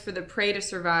 sometimes for the prey to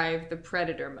survive, the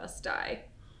predator must die.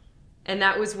 And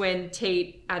that was when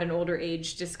Tate, at an older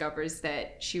age, discovers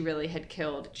that she really had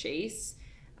killed Chase.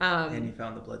 And you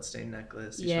found the bloodstained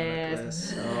necklace. Yes.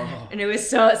 Necklace. Oh. And it was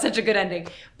such a good ending.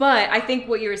 But I think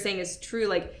what you were saying is true.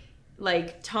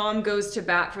 Like Tom goes to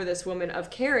bat for this woman of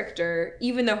character,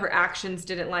 even though her actions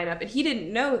didn't line up. And he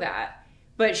didn't know that.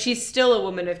 But she's still a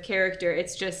woman of character.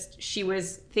 It's just she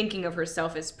was thinking of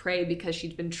herself as prey because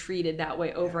she'd been treated that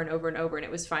way over and over and over. And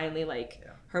it was finally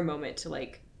her moment to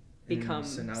become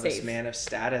so now safe. This man of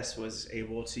status was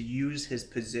able to use his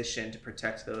position to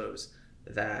protect those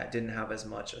that didn't have as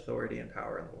much authority and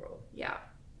power in the world. Yeah.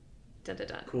 Dun, dun,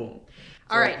 dun. Cool.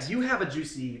 All right. You have a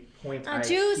juicy point.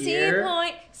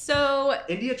 Point. So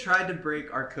India tried to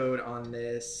break our code on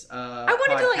this. I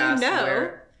wanted to let you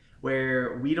know.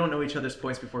 Where we don't know each other's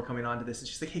points before coming on to this. And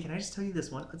she's like, hey, can I just tell you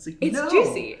this one? It's like, it's no.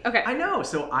 juicy. Okay. I know.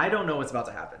 So I don't know what's about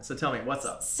to happen. So tell me, what's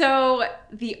up? So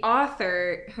the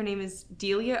author, her name is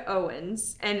Delia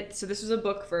Owens. And so this was a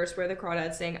book first, Where the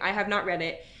Crawdads Sing. I have not read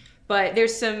it. But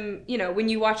there's some, when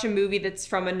you watch a movie that's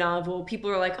from a novel, people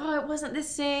are like, oh, it wasn't the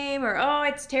same, or oh,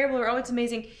 it's terrible, or oh, it's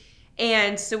amazing.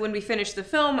 And so when we finished the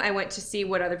film, I went to see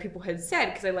what other people had said,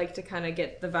 because I like to kind of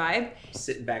get the vibe.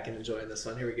 Sitting back and enjoying this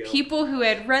one. Here we go. People who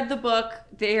had read the book,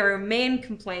 their main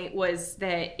complaint was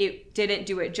that it didn't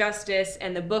do it justice,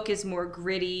 and the book is more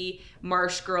gritty.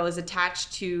 Marsh Girl is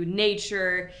attached to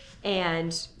nature,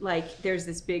 and there's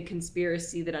this big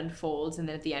conspiracy that unfolds, and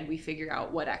then at the end we figure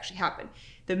out what actually happened.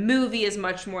 The movie is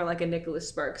much more like a Nicholas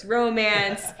Sparks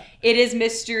romance. It is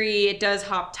mystery. It does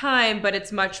hop time, but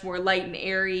it's much more light and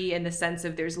airy in the sense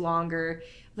of there's longer,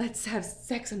 let's have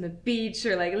sex on the beach,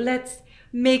 or let's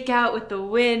make out with the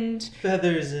wind.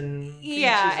 Feathers and beaches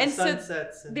and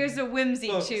sunsets. So there's a whimsy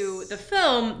to the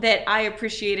film that I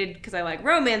appreciated because I like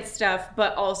romance stuff,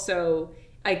 but also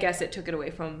I guess it took it away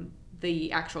from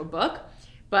the actual book.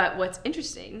 But what's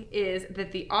interesting is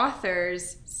that the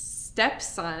author's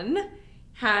stepson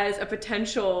has a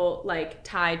potential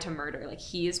tie to murder.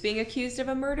 He is being accused of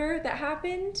a murder that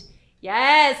happened.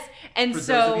 Yes. And For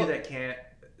those of you that can't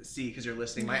see because you're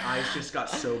listening, my eyes just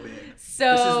got so big.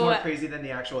 So this is more crazy than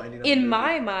the actual ending of the movie. In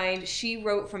my mind, she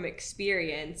wrote from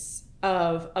experience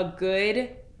of a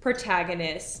good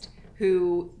protagonist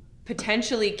who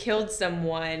potentially killed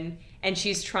someone, and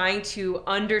she's trying to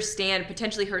understand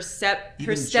potentially her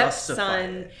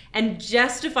stepson and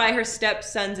justify her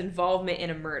stepson's involvement in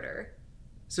a murder.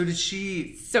 So did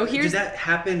that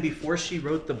happen before she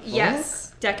wrote the book?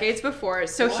 Yes, decades before.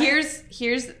 So what?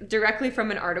 here's directly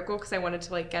from an article because I wanted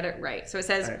to get it right. So it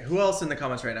says, all right, who else in the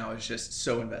comments right now is just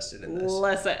so invested in this?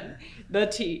 Listen, the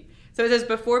tea. So it says,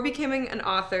 before becoming an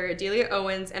author, Delia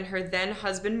Owens and her then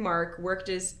husband Mark worked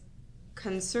as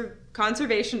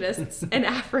conservationists in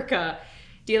Africa.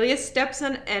 Delia's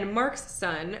stepson and Mark's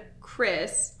son,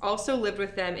 Chris, also lived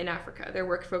with them in Africa. Their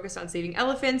work focused on saving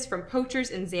elephants from poachers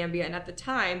in Zambia, and at the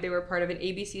time, they were part of an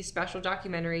ABC special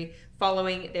documentary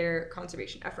following their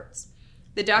conservation efforts.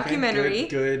 The documentary...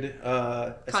 Good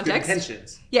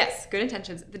intentions. Yes, good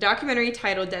intentions. The documentary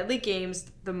titled Deadly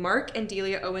Games, The Mark and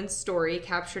Delia Owens Story,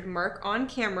 captured Mark on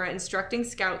camera instructing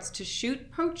scouts to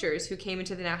shoot poachers who came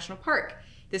into the national park.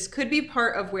 This could be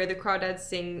part of Where the Crawdads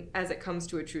Sing as it comes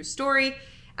to a true story,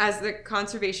 as the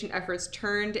conservation efforts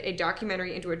turned a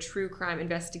documentary into a true crime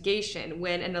investigation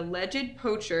when an alleged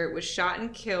poacher was shot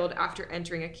and killed after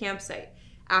entering a campsite.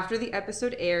 After the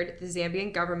episode aired, the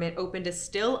Zambian government opened a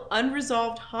still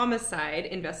unresolved homicide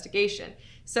investigation.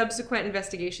 Subsequent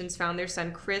investigations found their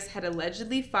son Chris had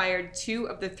allegedly fired 2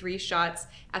 of the 3 shots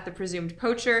at the presumed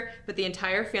poacher, but the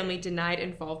entire family denied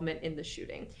involvement in the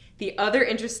shooting. The other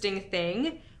interesting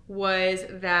thing was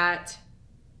that...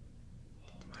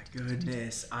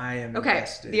 Goodness, I am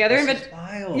invested. The other this is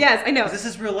wild. Yes, I know. This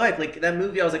is real life. That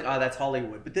movie, I was like, oh, that's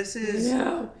Hollywood. But this is...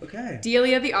 No. Okay.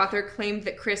 Delia, the author, claimed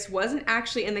that Chris wasn't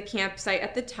actually in the campsite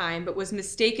at the time, but was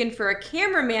mistaken for a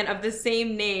cameraman of the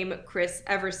same name, Chris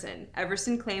Everson.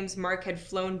 Everson claims Mark had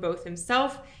flown both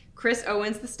himself, Chris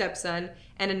Owens, the stepson,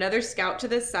 and another scout to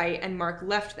the site, and Mark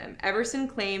left them. Everson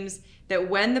claims that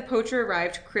when the poacher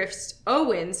arrived, Chris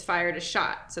Owens fired a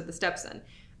shot, so the stepson.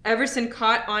 Everson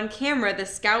caught on camera the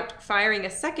scout firing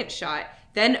a second shot,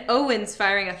 then Owens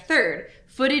firing a third.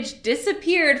 Footage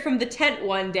disappeared from the tent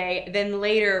one day, then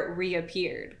later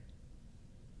reappeared.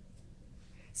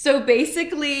 So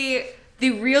basically,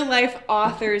 the real-life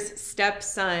author's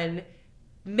stepson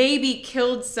maybe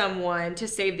killed someone to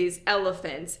save these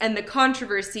elephants. And the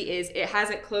controversy is it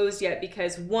hasn't closed yet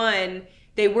because, one,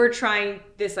 they were trying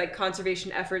this like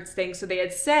conservation efforts thing. So they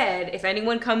had said, if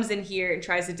anyone comes in here and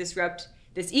tries to disrupt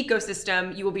this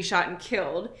ecosystem, you will be shot and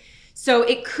killed. So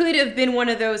it could have been one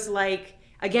of those, like,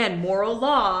 again, moral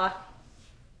law,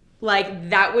 like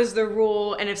that was the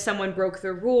rule, and if someone broke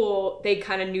the rule, they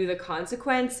kind of knew the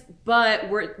consequence. But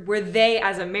were they,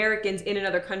 as Americans in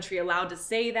another country, allowed to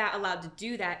say that, allowed to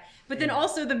do that? But then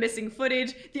also the missing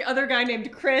footage, the other guy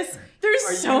named Chris,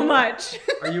 there's so much.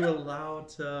 Are you allowed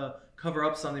to cover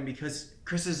up something because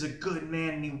Chris is a good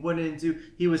man and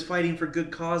he was fighting for good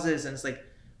causes? And it's like,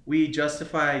 we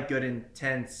justify good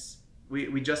intents.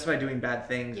 We justify doing bad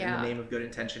things in the name of good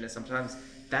intention, and sometimes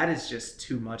that is just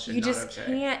too much and you not just okay.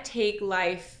 Can't take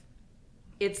life.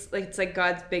 It's like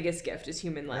God's biggest gift is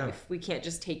human life. Yeah. We can't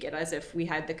just take it as if we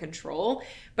had the control.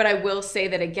 But I will say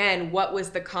that again, what was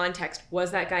the context?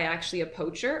 Was that guy actually a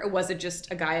poacher, or was it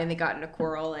just a guy and they got in a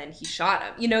quarrel and he shot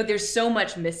him? You know, there's so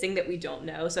much missing that we don't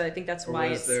know. So I think that's why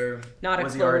it's not a closed thing.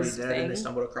 Was he already dead and they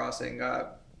stumbled across it and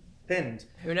got pinned?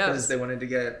 Who knows? Because they wanted to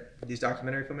get these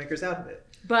documentary filmmakers out of it.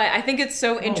 But I think it's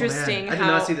so interesting how... I did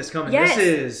not see this coming.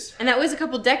 Yes. And that was a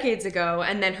couple decades ago,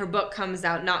 and then her book comes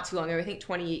out not too long ago, I think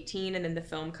 2018, and then the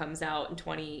film comes out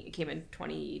it came in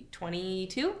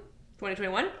 2022?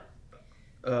 2021?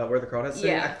 Where the Crawdads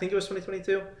say? I think it was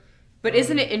 2022. But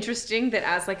isn't it interesting that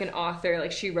as like an author,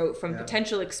 like she wrote from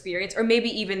potential experience, or maybe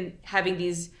even having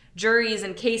these juries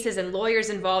and cases and lawyers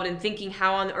involved and thinking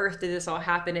how on earth did this all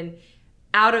happen, and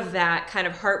out of that kind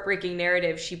of heartbreaking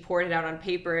narrative, she poured it out on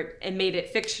paper and made it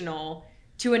fictional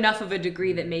to enough of a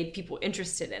degree that made people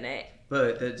interested in it.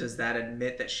 But does that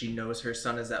admit that she knows her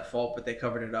son is at fault, but they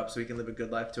covered it up so he can live a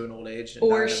good life to an old age?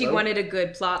 Or she wanted a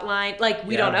good plot line. Like,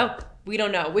 we don't know. We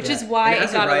don't know, which is why it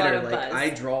got a lot of buzz. I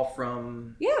draw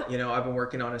from, you know, I've been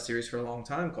working on a series for a long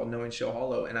time called Knowing Show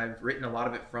Hollow, and I've written a lot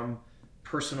of it from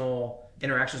personal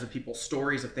interactions with people,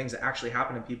 stories of things that actually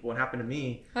happen to people and happen to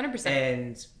me. 100%.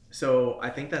 And so I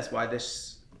think that's why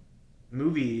this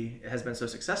movie has been so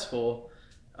successful,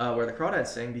 where the Crawdads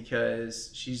sing, because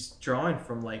she's drawing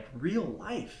from like real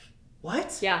life.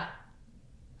 What? Yeah.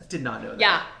 I did not know that.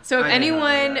 Yeah. So if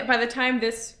anyone, by the time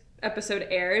this episode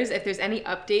airs, if there's any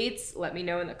updates, let me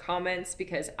know in the comments,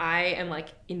 because I am like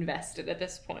invested at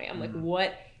this point. I'm like,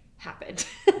 what happened?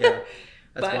 Yeah.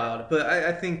 That's wild. But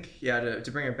I think, to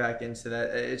bring it back into that,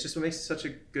 it's just what makes it such a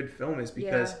good film is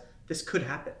because this could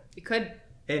happen. It could.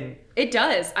 And it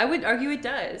does. I would argue it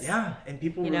does. Yeah, and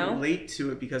people relate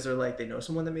to it because they're like, they know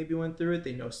someone that maybe went through it.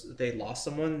 They know they lost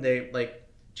someone. They like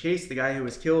Chase, the guy who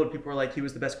was killed. People were like, he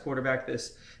was the best quarterback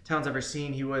this town's ever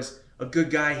seen. He was a good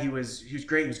guy. He was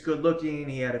great. He was good looking.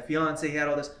 He had a fiance. He had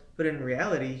all this. But in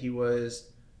reality, he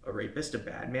was a rapist, a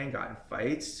bad man, got in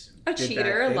fights, a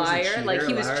cheater, a liar. Like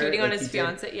he was cheating on his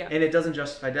fiance. Yeah, and it doesn't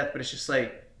justify death, but it's just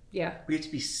like, we have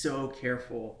to be so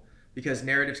careful. Because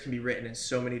narratives can be written in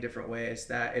so many different ways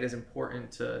that it is important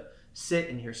to sit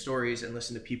and hear stories and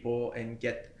listen to people and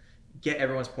get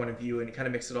everyone's point of view and kind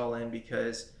of mix it all in,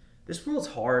 because this world's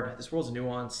hard. This world's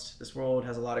nuanced. This world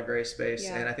has a lot of gray space.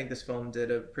 Yeah. And I think this film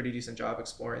did a pretty decent job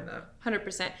exploring that.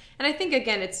 100%. And I think,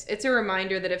 again, it's a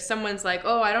reminder that if someone's like,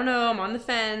 oh, I don't know, I'm on the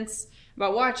fence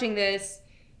about watching this,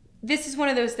 this is one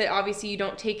of those that obviously you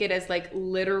don't take it as like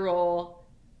literal,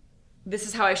 this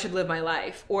is how I should live my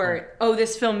life, or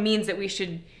this film means that we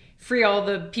should free all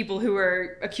the people who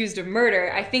are accused of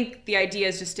murder. I think the idea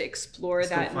is just to explore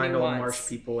that find nuance. All marsh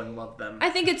people and love them.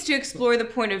 I think it's to explore the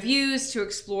point of views, to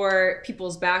explore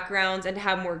people's backgrounds, and to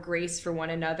have more grace for one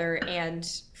another and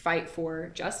fight for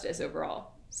justice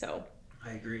overall. So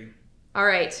I agree. All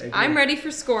right, I'm ready for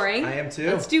scoring. I am too.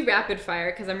 Let's do rapid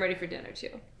fire because I'm ready for dinner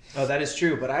too. Oh, that is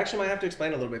true, but I actually might have to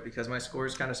explain a little bit because my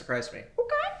scores kind of surprised me.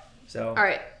 Okay. So. All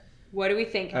right. What do we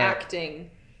think? Acting.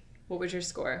 What was your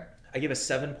score? I give a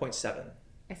 7.7.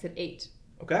 I said 8.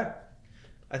 Okay.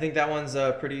 I think that one's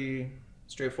pretty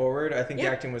straightforward. I think the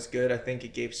acting was good. I think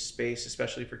it gave space,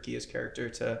 especially for Kia's character,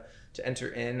 to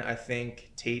enter in. I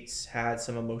think Tate's had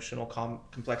some emotional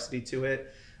complexity to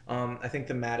it. I think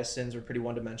the Madisons were pretty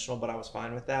one-dimensional, but I was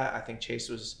fine with that. I think Chase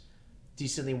was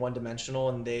decently one-dimensional,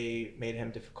 and they made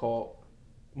him difficult,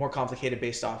 more complicated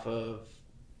based off of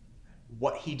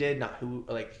what he did, not who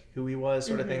he was,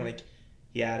 sort of thing. Like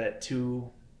he had 2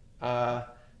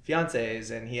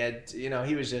 fiancés, and he had,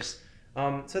 he was just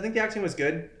so I think the acting was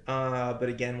good, but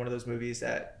again, one of those movies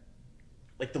that,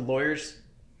 like, the lawyers,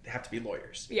 they have to be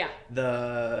lawyers. Not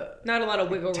a lot of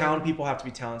wiggle room. Town people have to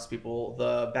be townspeople.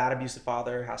 The bad abusive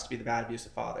father has to be the bad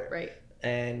abusive father, right?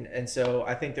 And so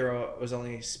I think there was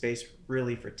only space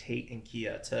really for Tate and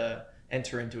Kia to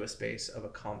enter into a space of a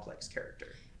complex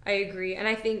character. I agree. And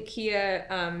I think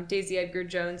Daisy Edgar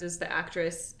Jones is the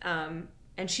actress.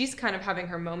 And she's kind of having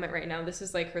her moment right now. This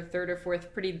is like her third or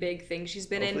fourth pretty big thing she's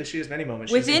been Hopefully in. she has many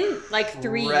moments. Within like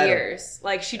 3 years.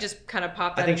 Like she just kind of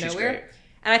popped out of nowhere. Great.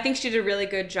 And I think she did a really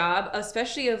good job,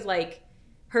 especially of like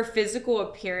her physical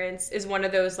appearance is one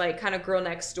of those like kind of girl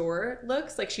next door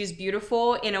looks. Like she's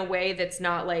beautiful in a way that's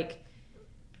not like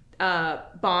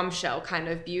bombshell kind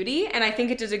of beauty. And I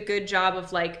think it does a good job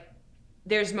of like,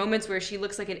 there's moments where she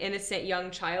looks like an innocent young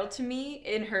child to me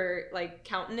in her like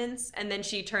countenance, and then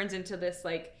she turns into this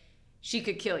like she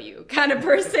could kill you kind of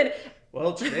person.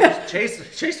 Well,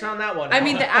 Chase found that one. I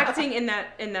mean, the acting in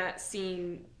that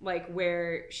scene, like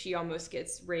where she almost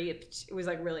gets raped, it was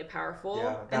like really powerful.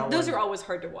 Yeah, and those are always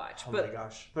hard to watch. Oh my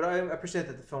gosh! But I appreciate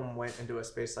that the film went into a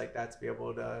space like that to be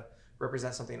able to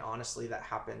represent something honestly that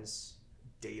happens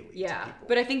daily. Yeah, to people.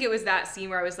 But I think it was that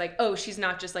scene where I was like, oh, she's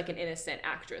not just like an innocent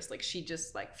actress. Like she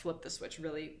just like flipped the switch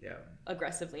really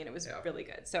aggressively, and it was really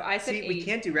good. So I said 8. We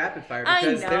can't do rapid fire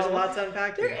because there's a lot to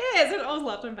unpack here. There's always a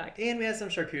lot to unpack. And we had some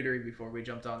charcuterie before we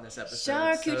jumped on this episode.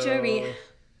 Charcuterie. So,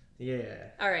 yeah.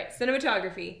 All right,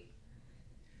 cinematography.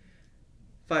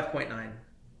 5.9.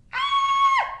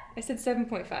 I said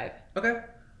 7.5. Okay.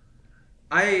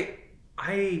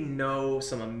 I know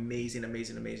some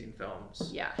amazing films.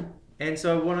 Yeah. And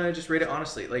so I want to just rate it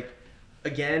honestly. Like,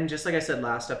 again, just like I said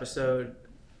last episode,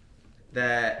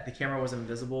 that the camera was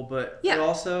invisible, but it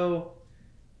also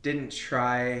didn't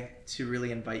try to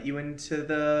really invite you into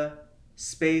the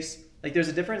space. Like, there's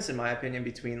a difference, in my opinion,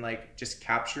 between, like, just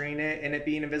capturing it and it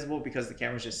being invisible because the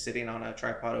camera's just sitting on a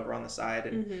tripod over on the side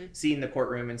and seeing the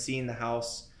courtroom and seeing the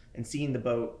house and seeing the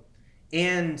boat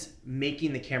and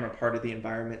making the camera part of the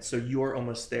environment so you're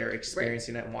almost there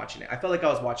experiencing it and watching it. I felt like I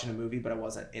was watching a movie, but I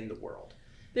wasn't in the world.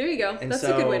 There you go. And that's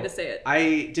a good way to say it.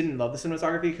 I didn't love the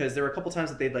cinematography because there were a couple times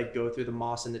that they'd like go through the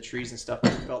moss and the trees and stuff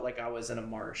and it felt like I was in a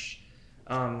marsh.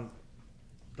 But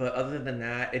other than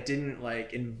that, it didn't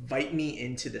like invite me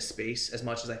into the space as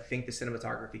much as I think the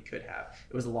cinematography could have.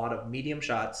 It was a lot of medium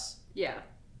shots. Yeah.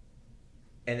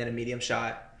 And then a medium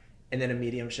shot. And then a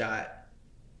medium shot.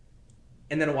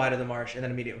 And then a wide of the marsh, and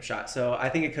then a medium shot. So I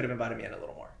think it could have invited me in a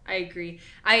little more. I agree.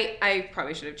 I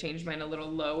probably should have changed mine a little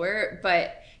lower,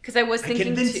 but because I was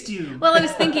thinking, I convinced you. Well, I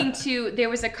was thinking too. There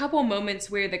was a couple moments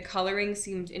where the coloring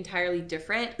seemed entirely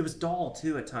different. It was dull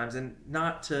too at times, and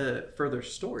not to further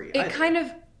story. It kind of,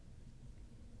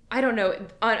 I don't know.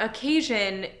 On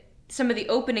occasion, some of the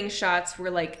opening shots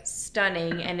were like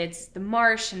stunning, and it's the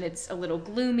marsh, and it's a little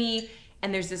gloomy.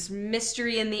 And there's this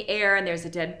mystery in the air, and there's a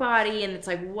dead body, and it's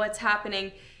like, what's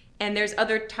happening? And there's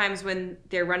other times when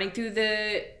they're running through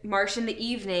the marsh in the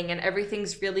evening, and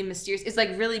everything's really mysterious. It's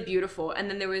like really beautiful. And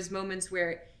then there was moments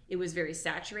where it was very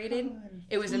saturated.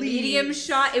 It was a medium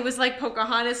shot. It was like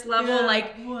Pocahontas level,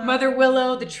 Mother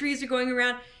Willow. The trees are going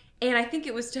around. And I think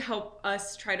it was to help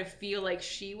us try to feel like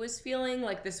she was feeling,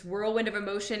 like this whirlwind of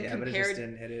emotion compared. But it just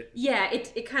didn't hit it. Yeah,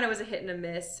 it kind of was a hit and a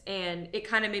miss, and it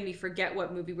kind of made me forget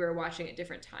what movie we were watching at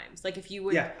different times. Like if you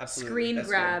would screen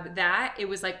grab that, it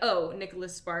was like, oh,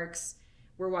 Nicholas Sparks,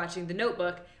 we're watching The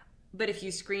Notebook. But if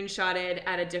you screenshotted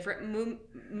at a different moment,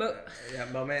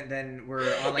 then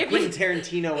we're on like Quentin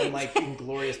Tarantino and like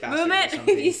Inglourious Basterds or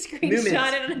something. If you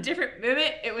screenshotted on a different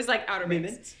moment, it was like outer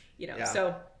range. You know,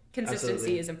 so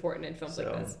consistency is important in films like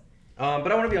this.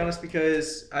 But I want to be honest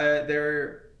because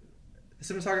the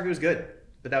cinematography was good,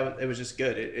 but it was just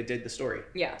good. It did the story.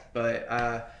 Yeah. But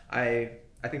I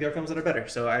think there are films that are better,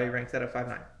 so I ranked that at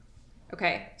 5.9.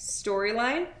 Okay,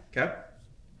 storyline. Okay.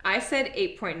 I said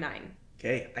 8.9.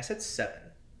 Okay, I said 7.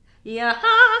 Yeah.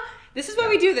 This is why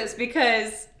we do this,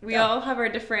 because we all have our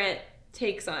different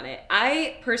takes on it.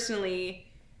 I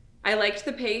personally, I liked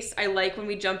the pace. I like when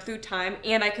we jump through time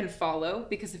and I can follow,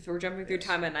 because if we're jumping through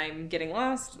time and I'm getting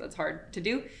lost, that's hard to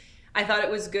do. I thought it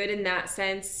was good in that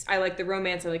sense. I liked the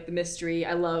romance. I liked the mystery.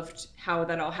 I loved how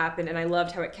that all happened, and I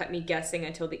loved how it kept me guessing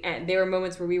until the end. There were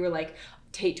moments where we were like,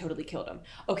 Tate totally killed him.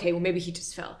 Okay, well, maybe he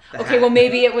just fell. Okay, well,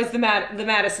 maybe it was the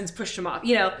Madisons pushed him off.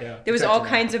 You know, there was all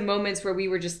kinds of moments where we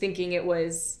were just thinking it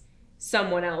was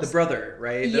someone else. The brother,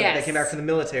 right? Yes. They came back from the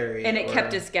military. And it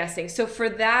kept us guessing. So for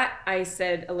that, I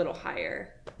said a little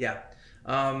higher. Yeah.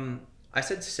 I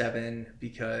said 7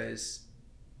 because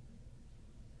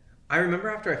I remember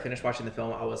after I finished watching the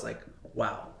film, I was like,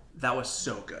 wow, that was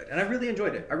so good. And I really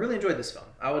enjoyed it. I really enjoyed this film.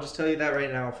 I will just tell you that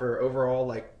right now. For overall,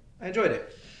 like, I enjoyed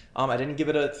it. I didn't give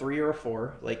it a 3 or a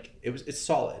 4. Like, it's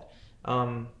solid.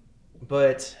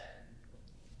 But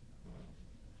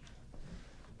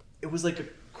it was like a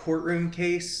courtroom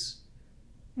case.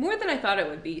 More than I thought it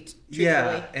would be, truthfully.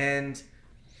 Yeah, and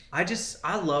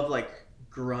I love like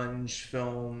grunge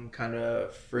film, kind of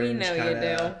We fringe, know you kind do.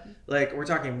 of like we're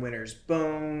talking Winter's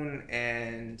Bone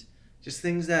and just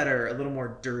things that are a little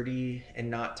more dirty and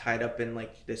not tied up in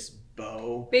like this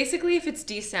bow. Basically, if it's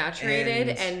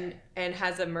desaturated and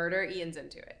has a murder, Ian's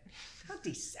into it. Not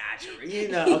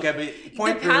desaturated, okay, but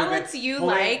point the proven. palettes you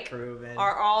Point like proven.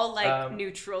 are all like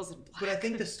neutrals and black. But I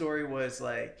think the story was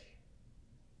like.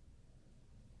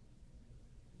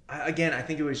 I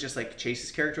think it was just like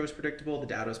Chase's character was predictable, the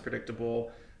dad was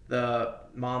predictable, the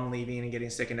mom leaving and getting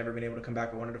sick and never been able to come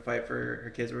back but wanted to fight for her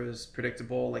kids was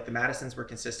predictable. Like the Madisons were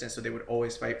consistent, so they would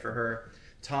always fight for her.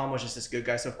 Tom was just this good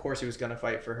guy, so of course he was going to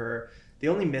fight for her. The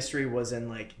only mystery was in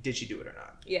like, did she do it or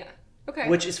not? Yeah. Okay.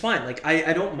 Which is fine. Like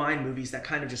I don't mind movies that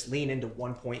kind of just lean into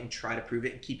one point and try to prove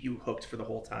it and keep you hooked for the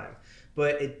whole time.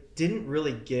 But it didn't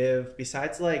really give,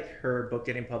 besides like her book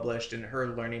getting published and her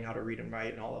learning how to read and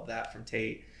write and all of that from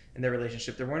Tate and their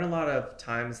relationship, there weren't a lot of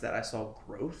times that I saw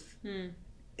growth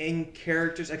in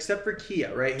characters, except for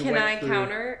Kia, right? Can I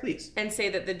counter please, and say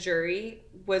that the jury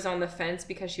was on the fence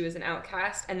because she was an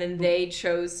outcast and then they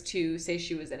chose to say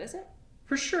she was innocent?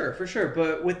 For sure.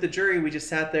 But with the jury, we just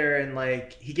sat there and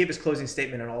like, he gave his closing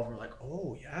statement and all of them were like,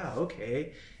 oh yeah,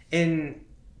 okay. And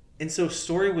so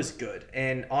story was good.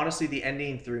 And honestly, the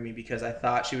ending threw me because I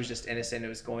thought she was just innocent.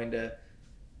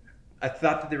 I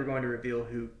thought that they were going to reveal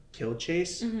who killed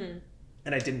Chase. Mm-hmm.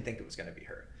 And I didn't think it was going to be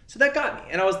her. So that got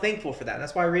me. And I was thankful for that. And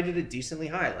that's why I rated it decently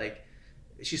high. Like,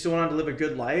 she still went on to live a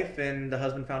good life. And the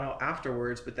husband found out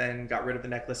afterwards, but then got rid of the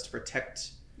necklace to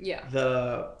protect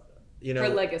her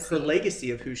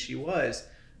legacy of who she was.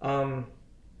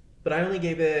 But I only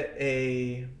gave it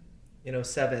a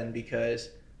 7 because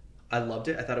I loved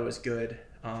it. I thought it was good.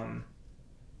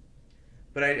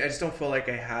 But I just don't feel like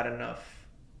I had enough.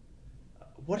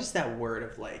 What is that word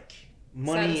of like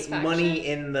money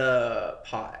in the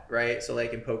pot, right? So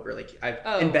like in poker, like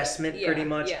investment pretty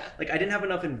much. Yeah. Like I didn't have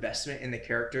enough investment in the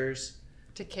characters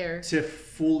to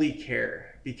fully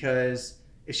care, because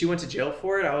if she went to jail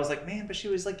for it, I was like, man, but she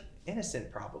was like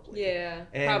innocent probably. Yeah,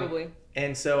 probably.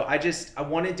 And so I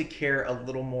wanted to care a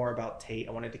little more about Tate.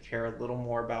 I wanted to care a little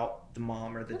more about the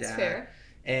mom or the dad. Fair.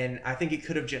 And I think it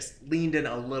could have just leaned in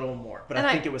a little more, but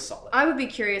I think it was solid. I would be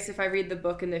curious if I read the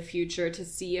book in the future to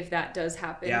see if that does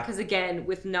happen. Because again,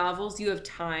 with novels, you have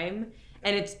time,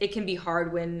 and it can be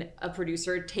hard when a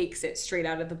producer takes it straight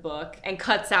out of the book and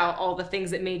cuts out all the things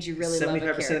that made you really love a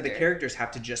character. 75% of the characters have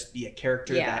to just be a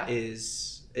character that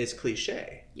is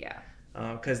cliche. Yeah.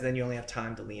 Because then you only have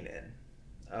time to lean in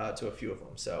to a few of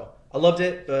them. So I loved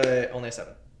it, but only a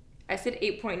 7. I said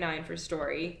 8.9 for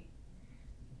story.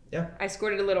 Yeah. I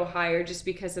scored it a little higher just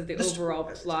because of the overall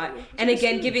plot. And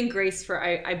again, giving grace for,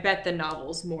 I bet the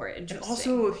novel's more interesting. And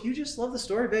also, if you just love the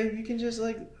story, babe, you can just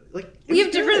like we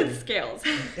have different scales.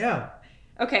 Yeah.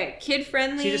 Okay, kid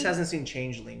friendly. She just hasn't seen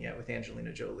Changeling yet with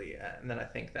Angelina Jolie yet, and then I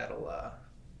think that'll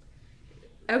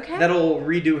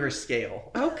redo her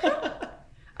scale. Okay.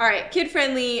 All right, kid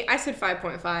friendly. I said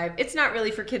 5.5. It's not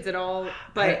really for kids at all,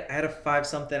 but I had a 5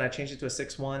 something. I changed it to a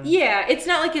 6.1. Yeah, it's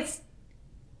not like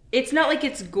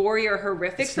it's gory or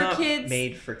horrific for kids. It's not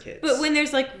made for kids. But when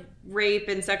there's like rape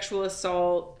and sexual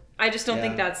assault, I just don't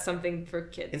think that's something for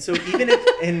kids. And so even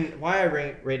if, and why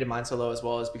I rated mine so low as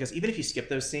well is because even if you skip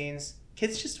those scenes,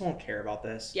 kids just won't care about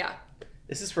this. Yeah.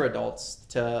 This is for adults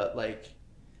to like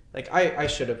I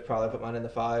should have probably put mine in the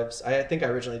 5s. I think I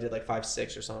originally did like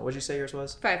 5.6 or something. What did you say yours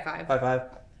was? 5.5.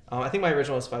 5.5. I think my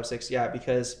original was 5.6. Yeah,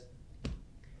 because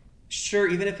sure,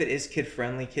 even if it is kid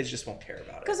friendly, kids just won't care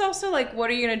about it. Because also, like, what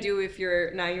are you gonna do if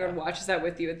your 9-year-old watches that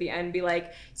with you at the end? Be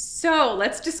like, so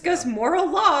let's discuss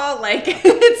moral law. Like,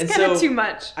 it's kind of too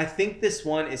much. I think this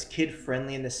one is kid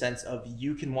friendly in the sense of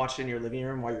you can watch it in your living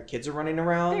room while your kids are running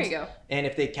around. There you go. And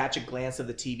if they catch a glance of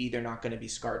the TV, they're not going to be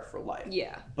scarred for life.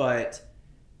 Yeah. But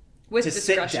with to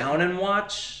sit down and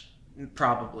watch,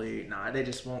 probably not. They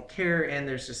just won't care, and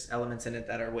there's just elements in it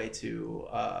that are way too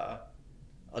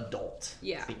adult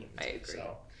themed. I agree.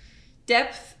 So.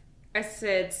 Depth, I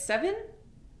said 7.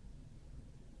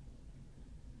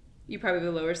 You probably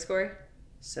have a lower score.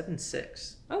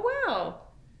 7.6. Oh wow.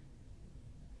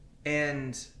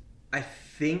 And I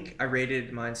think I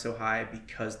rated mine so high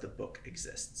because the book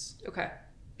exists. Okay.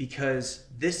 Because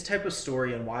this type of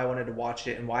story and why I wanted to watch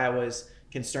it and why I was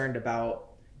concerned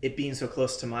about it being so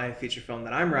close to my feature film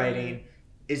that I'm writing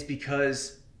is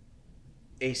because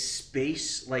a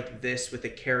space like this with a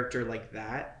character like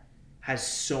that has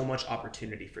so much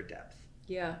opportunity for depth.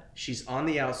 Yeah. She's on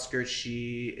the outskirts.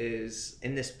 She is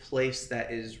in this place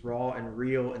that is raw and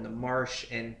real in the marsh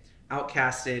and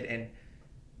outcasted. And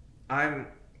I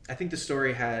think the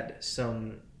story had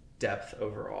some depth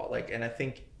overall. And I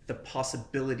think the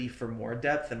possibility for more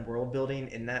depth and world building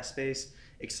in that space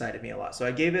excited me a lot. So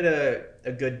I gave it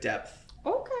a good depth.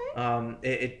 Okay.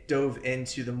 It dove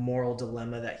into the moral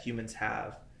dilemma that humans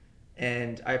have,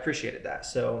 and I appreciated that.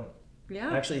 So Yeah.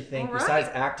 I actually think All right. besides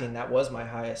acting, that was my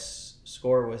highest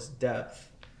score, was depth.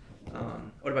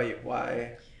 What about you?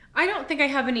 Why? I don't think I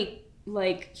have any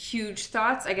like huge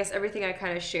thoughts. I guess everything I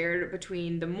kind of shared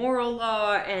between the moral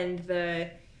law and the,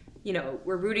 you know,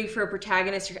 we're rooting for a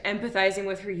protagonist, you're empathizing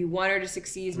with her, you want her to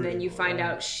succeed, and then you find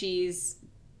out she's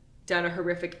done a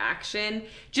horrific action.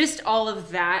 Just all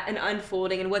of that and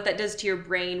unfolding and what that does to your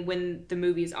brain when the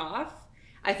movie's off.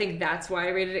 I think that's why I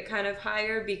rated it kind of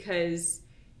higher, because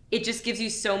it just gives you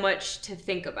so much to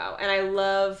think about. And I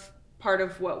love part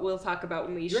of what we'll talk about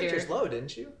when we share. You ranked yours low,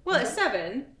 didn't you? Well, it's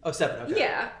 7. Oh, 7. Okay.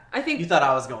 Yeah, I think You thought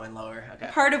I was going lower. Okay.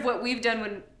 part of what we've done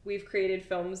when we've created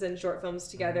films and short films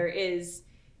together is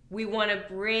we want to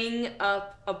bring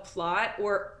up a plot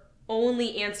or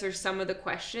only answer some of the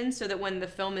questions so that when the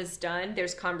film is done,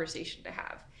 there's conversation to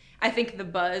have. I think the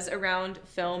buzz around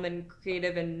film and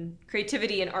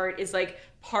creativity and art is like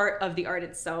part of the art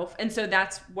itself. And so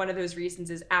that's one of those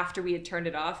reasons is after we had turned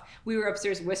it off, we were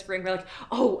upstairs whispering. We're like,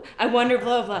 oh, I wonder,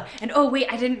 blah, blah. And oh, wait,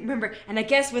 I didn't remember. And I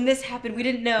guess when this happened, we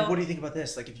didn't know. What do you think about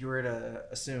this? Like if you were to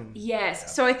assume. Yes. Yeah.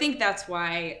 So I think that's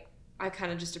why I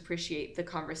kind of just appreciate the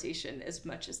conversation as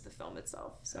much as the film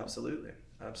itself. So Absolutely.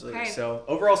 Absolutely. Okay. So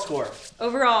overall score.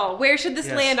 overall, where should this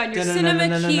Yes. land on your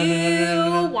cinema queue?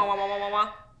 Wah, wah, wah, wah, wah,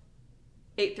 wah.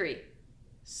 8.3.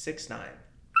 6.9.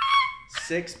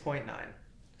 6.9.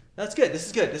 That's good. This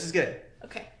is good. This is good.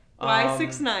 Okay. Why Um,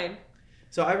 6.9?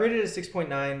 So I rated it a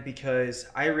 6.9 because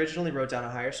I originally wrote down a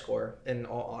higher score, in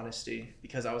all honesty,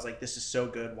 because I was like, this is so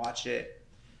good, watch it.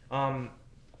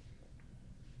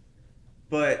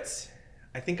 But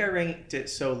I think I ranked it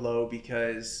so low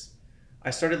because I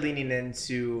started leaning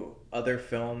into other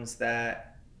films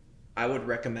that I would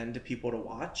recommend to people to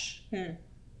watch.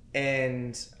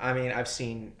 And I mean, I've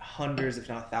seen hundreds, if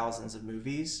not thousands, of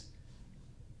movies,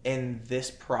 and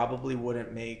this probably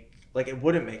wouldn't make, like, it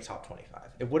wouldn't make top 25.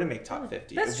 It wouldn't make top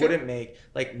 50. That's It true. wouldn't make,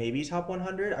 like, maybe top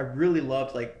 100. I really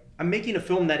loved, like, I'm making a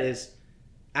film that is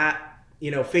at,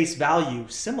 you know, face value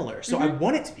similar. So I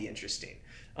want it to be interesting.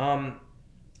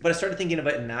 But I started thinking of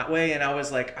it in that way, and I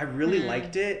was like, I really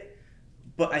liked it.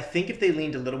 But I think if they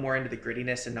leaned a little more into the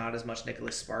grittiness and not as much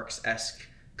Nicholas Sparks-esque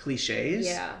cliches,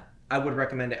 Yeah. I would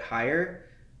recommend it higher.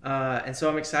 And so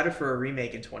I'm excited for a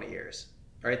remake in 20 years,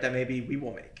 right? That maybe we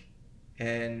will make.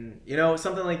 And, you know,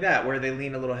 something like that where they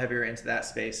lean a little heavier into that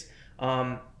space.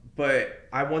 But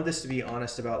I want this to be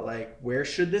honest about, like, where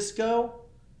should this go?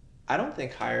 I don't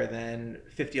think higher than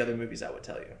 50 other movies I would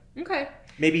tell you. Okay.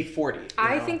 Maybe 40. you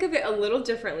I know? think of it a little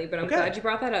differently, but I'm Okay. glad you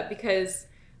brought that up because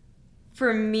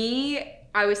for me,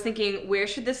 I was thinking, where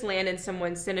should this land in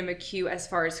someone's cinema queue as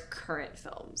far as current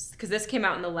films? Because this came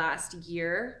out in the last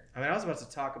year. I mean, I was about to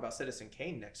talk about Citizen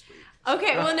Kane next week.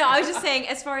 Okay, well, no, I was just saying,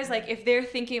 as far as like, if they're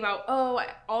thinking about, oh,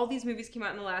 all these movies came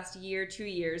out in the last year, 2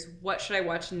 years, what should I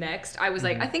watch next? I was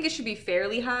like, I think it should be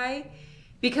fairly high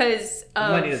because We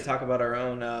of... might need to talk about our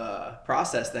own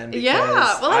process then. Because Yeah,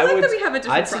 well, I like that we have a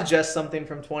different I'd process. suggest something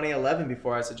from 2011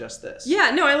 before I suggest this.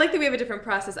 Yeah, no, I like that we have a different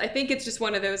process. I think it's just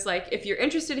one of those, like, if you're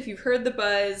interested, if you've heard the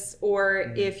buzz,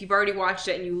 or if you've already watched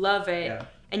it and you love it, Yeah.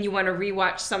 and you want to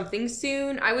rewatch something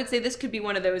soon, I would say this could be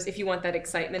one of those if you want that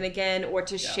excitement again, or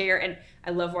to share. And I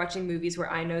love watching movies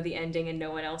where I know the ending and no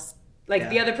one else, like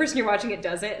the other person you're watching it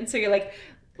doesn't, and so you're like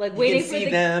waiting you can for see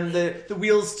the them, the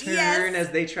wheels turn Yes.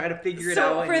 as they try to figure it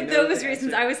So out. for and you know those the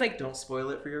reasons, answer. I was like, don't spoil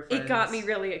it for your friends. it got me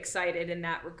really excited in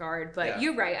that regard. But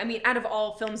you're right. I mean, out of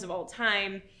all films of all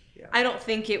time, I don't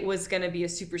think it was going to be a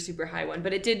super, super high one,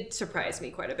 but it did surprise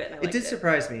me quite a bit. And I liked It did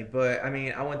surprise me, but I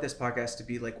mean, I want this podcast to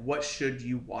be like, what should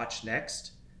you watch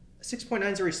next? A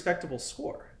 6.9 is a respectable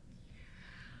score.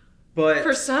 But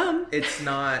For some. it's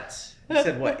not, you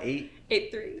said what, 8?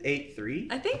 8.3.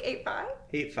 8.3? I think 8.5.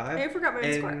 8.5? I forgot my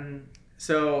own score. And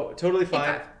so, totally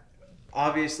fine. 8.5.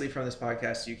 Obviously, from this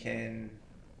podcast, you can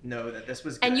know that this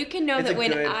was good. And you can know It's that a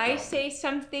when good I film. say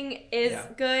something is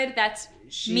good, that's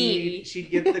me. She'd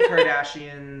give the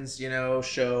Kardashians, you know,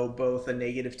 show both a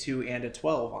 -2 and a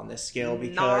 12 on this scale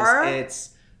because Nar.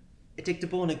 it's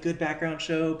addictable and a good background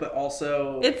show, but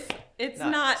also It's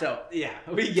not. So yeah,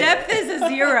 we get Depth it. is a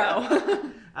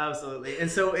 0. Absolutely. And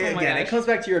so my again, it gosh. comes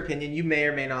back to your opinion. You may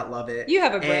or may not love it. You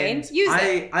have a brain. And Use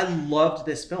it. I loved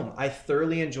this film. I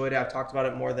thoroughly enjoyed it. I've talked about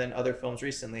it more than other films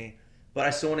recently, but I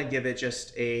still want to give it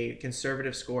just a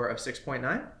conservative score of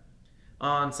 6.9.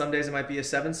 On some days it might be a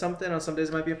 7 something. On some days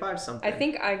it might be a 5 something. I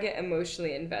think I get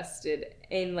emotionally invested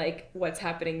in like what's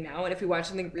happening now, and if we watch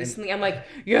something recently, I'm like,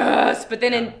 yes. But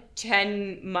then in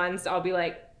 10 months, I'll be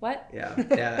like, what? Yeah.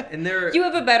 And you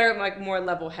have a better, like, more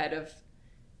level head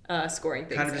of scoring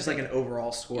things. Kind of just like an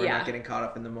overall score, not getting caught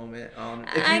up in the moment.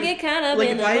 I get caught up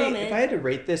in the moment. If I had to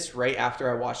rate this right after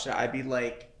I watched it, I'd be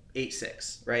like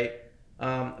 8.6, right?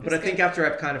 But I think after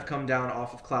I've kind of come down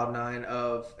off of cloud 9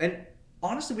 and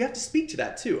honestly, we have to speak to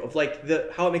that too, of like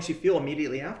how it makes you feel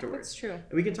immediately afterwards. That's true.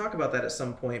 And we can talk about that at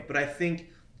some point. But I think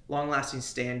long-lasting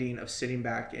standing of sitting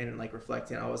back and like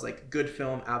reflecting, I was like, good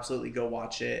film, absolutely go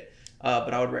watch it.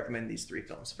 But I would recommend these 3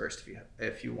 films first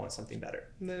if you want something better.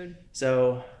 Mood.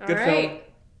 So, good film.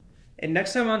 And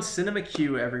next time on Cinema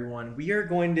Q, everyone, we are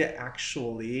going to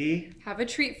actually have a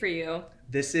treat for you.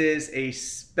 This is a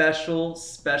special,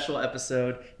 special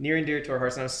episode, near and dear to our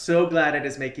hearts. And I'm so glad it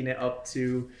is making it up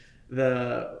to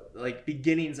the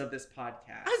beginnings of this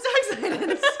podcast. I'm so excited.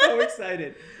 I'm so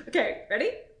excited. Okay,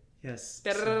 ready? Yes.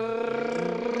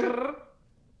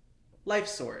 Life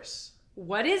Source.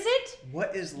 What is it?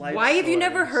 What is Life Source? Why have you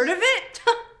never heard of it?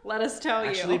 Let us tell you.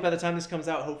 Actually, by the time this comes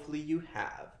out, hopefully you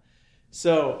have.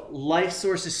 So, Life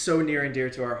Source is so near and dear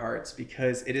to our hearts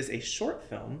because it is a short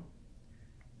film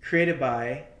created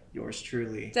by yours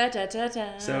truly. Da, da, da,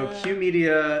 da. So, Q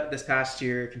Media this past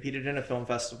year competed in a film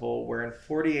festival where in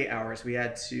 48 hours we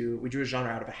drew a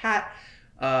genre out of a hat.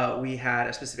 We had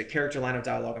a specific character, line of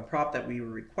dialogue, and prop that we were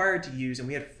required to use, and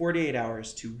we had 48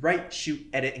 hours to write, shoot,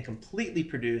 edit, and completely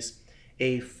produce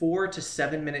a 4 to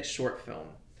 7 minute short film.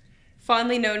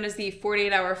 Fondly known as the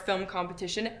 48-hour film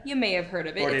competition. You may have heard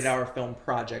of it. 48-hour film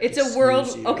project. It's a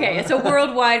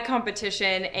worldwide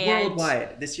competition. And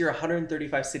worldwide. This year,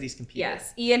 135 cities competed.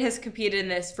 Yes. Ian has competed in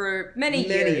this for many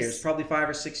years. Probably 5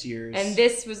 or 6 years. And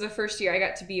this was the first year I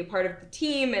got to be a part of the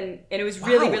team, and it was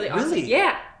really awesome.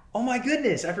 Yeah. Oh my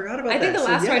goodness, I forgot about that. I think the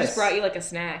last time I just brought you like a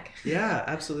snack. Yeah,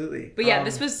 absolutely. But yeah,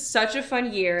 this was such a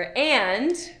fun year.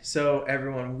 And so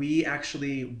everyone, we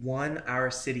actually won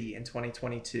our city in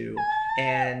 2022.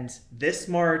 And this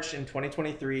March in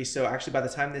 2023, so actually by the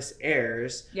time this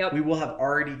airs, we will have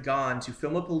already gone to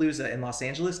Filmapalooza in Los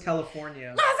Angeles,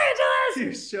 California.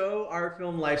 To show our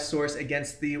film Life Source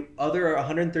against the other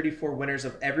 134 winners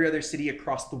of every other city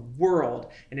across the world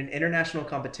in an international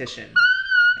competition.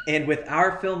 And with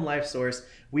our film Life Source,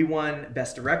 we won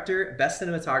Best Director, Best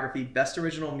Cinematography, Best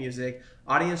Original Music,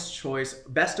 Audience Choice,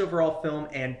 Best Overall Film,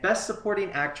 and Best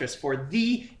Supporting Actress for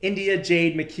the India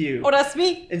Jade McHugh. Oh, that's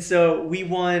me. And so we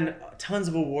won tons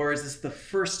of awards. This is the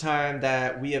first time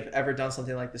that we have ever done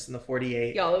something like this in the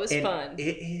 48. Y'all, it was fun.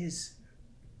 It is,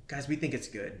 guys, we think it's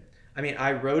good. I mean,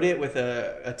 I wrote it with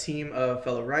a team of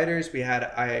fellow writers. We had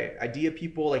idea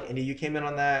people, like India, you came in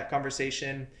on that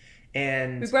conversation.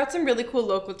 And we brought some really cool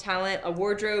local talent, a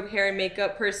wardrobe, hair and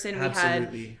makeup person.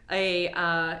 Absolutely. We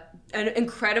had an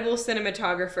incredible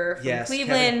cinematographer from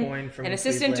Cleveland, from an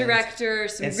assistant director,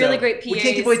 some and really great PAs. We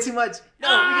can't give away too much. No,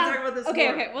 we can talk about this more.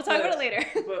 Okay, we'll talk about it later.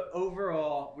 But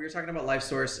overall, we were talking about Life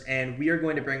Source, and we are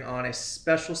going to bring on a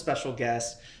special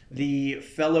guest, the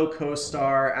fellow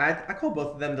co-star. I call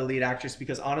both of them the lead actress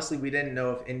because honestly, we didn't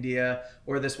know if India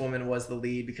or this woman was the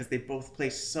lead because they both play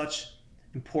such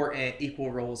important equal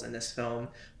roles in this film,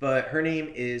 but her name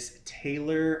is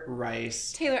Taylor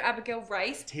Rice. Taylor Abigail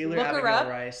Rice.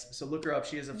 Rice. So look her up.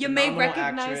 She is a phenomenal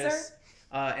actress.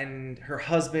 And her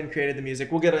husband created the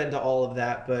music. We'll get into all of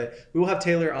that, but we will have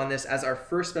Taylor on this as our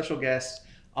first special guest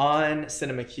on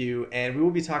Cinema Q, and we will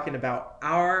be talking about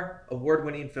our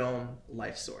award-winning film,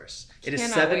 Life Source. It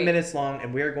is 7 minutes long,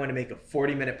 and we are going to make a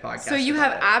 40-minute podcast. So you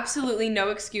have absolutely no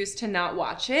excuse to not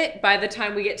watch it by the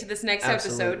time we get to this next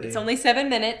episode. It's only 7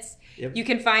 minutes. Yep. You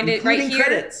can find it right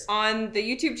here on the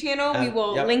YouTube channel. We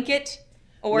will link it.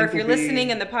 Or if you're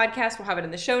listening in the podcast, we'll have it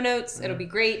in the show notes. It'll be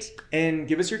great. And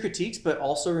give us your critiques, but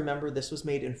also remember this was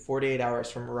made in 48 hours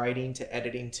from writing to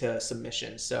editing to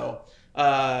submission. So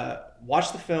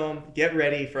watch the film. Get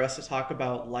ready for us to talk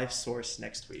about Life Source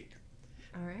next week.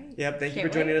 All right. Yep. Thank you for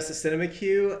joining us at Cinema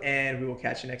Q, and we will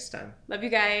catch you next time. Love you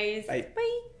guys. Bye.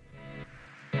 Bye.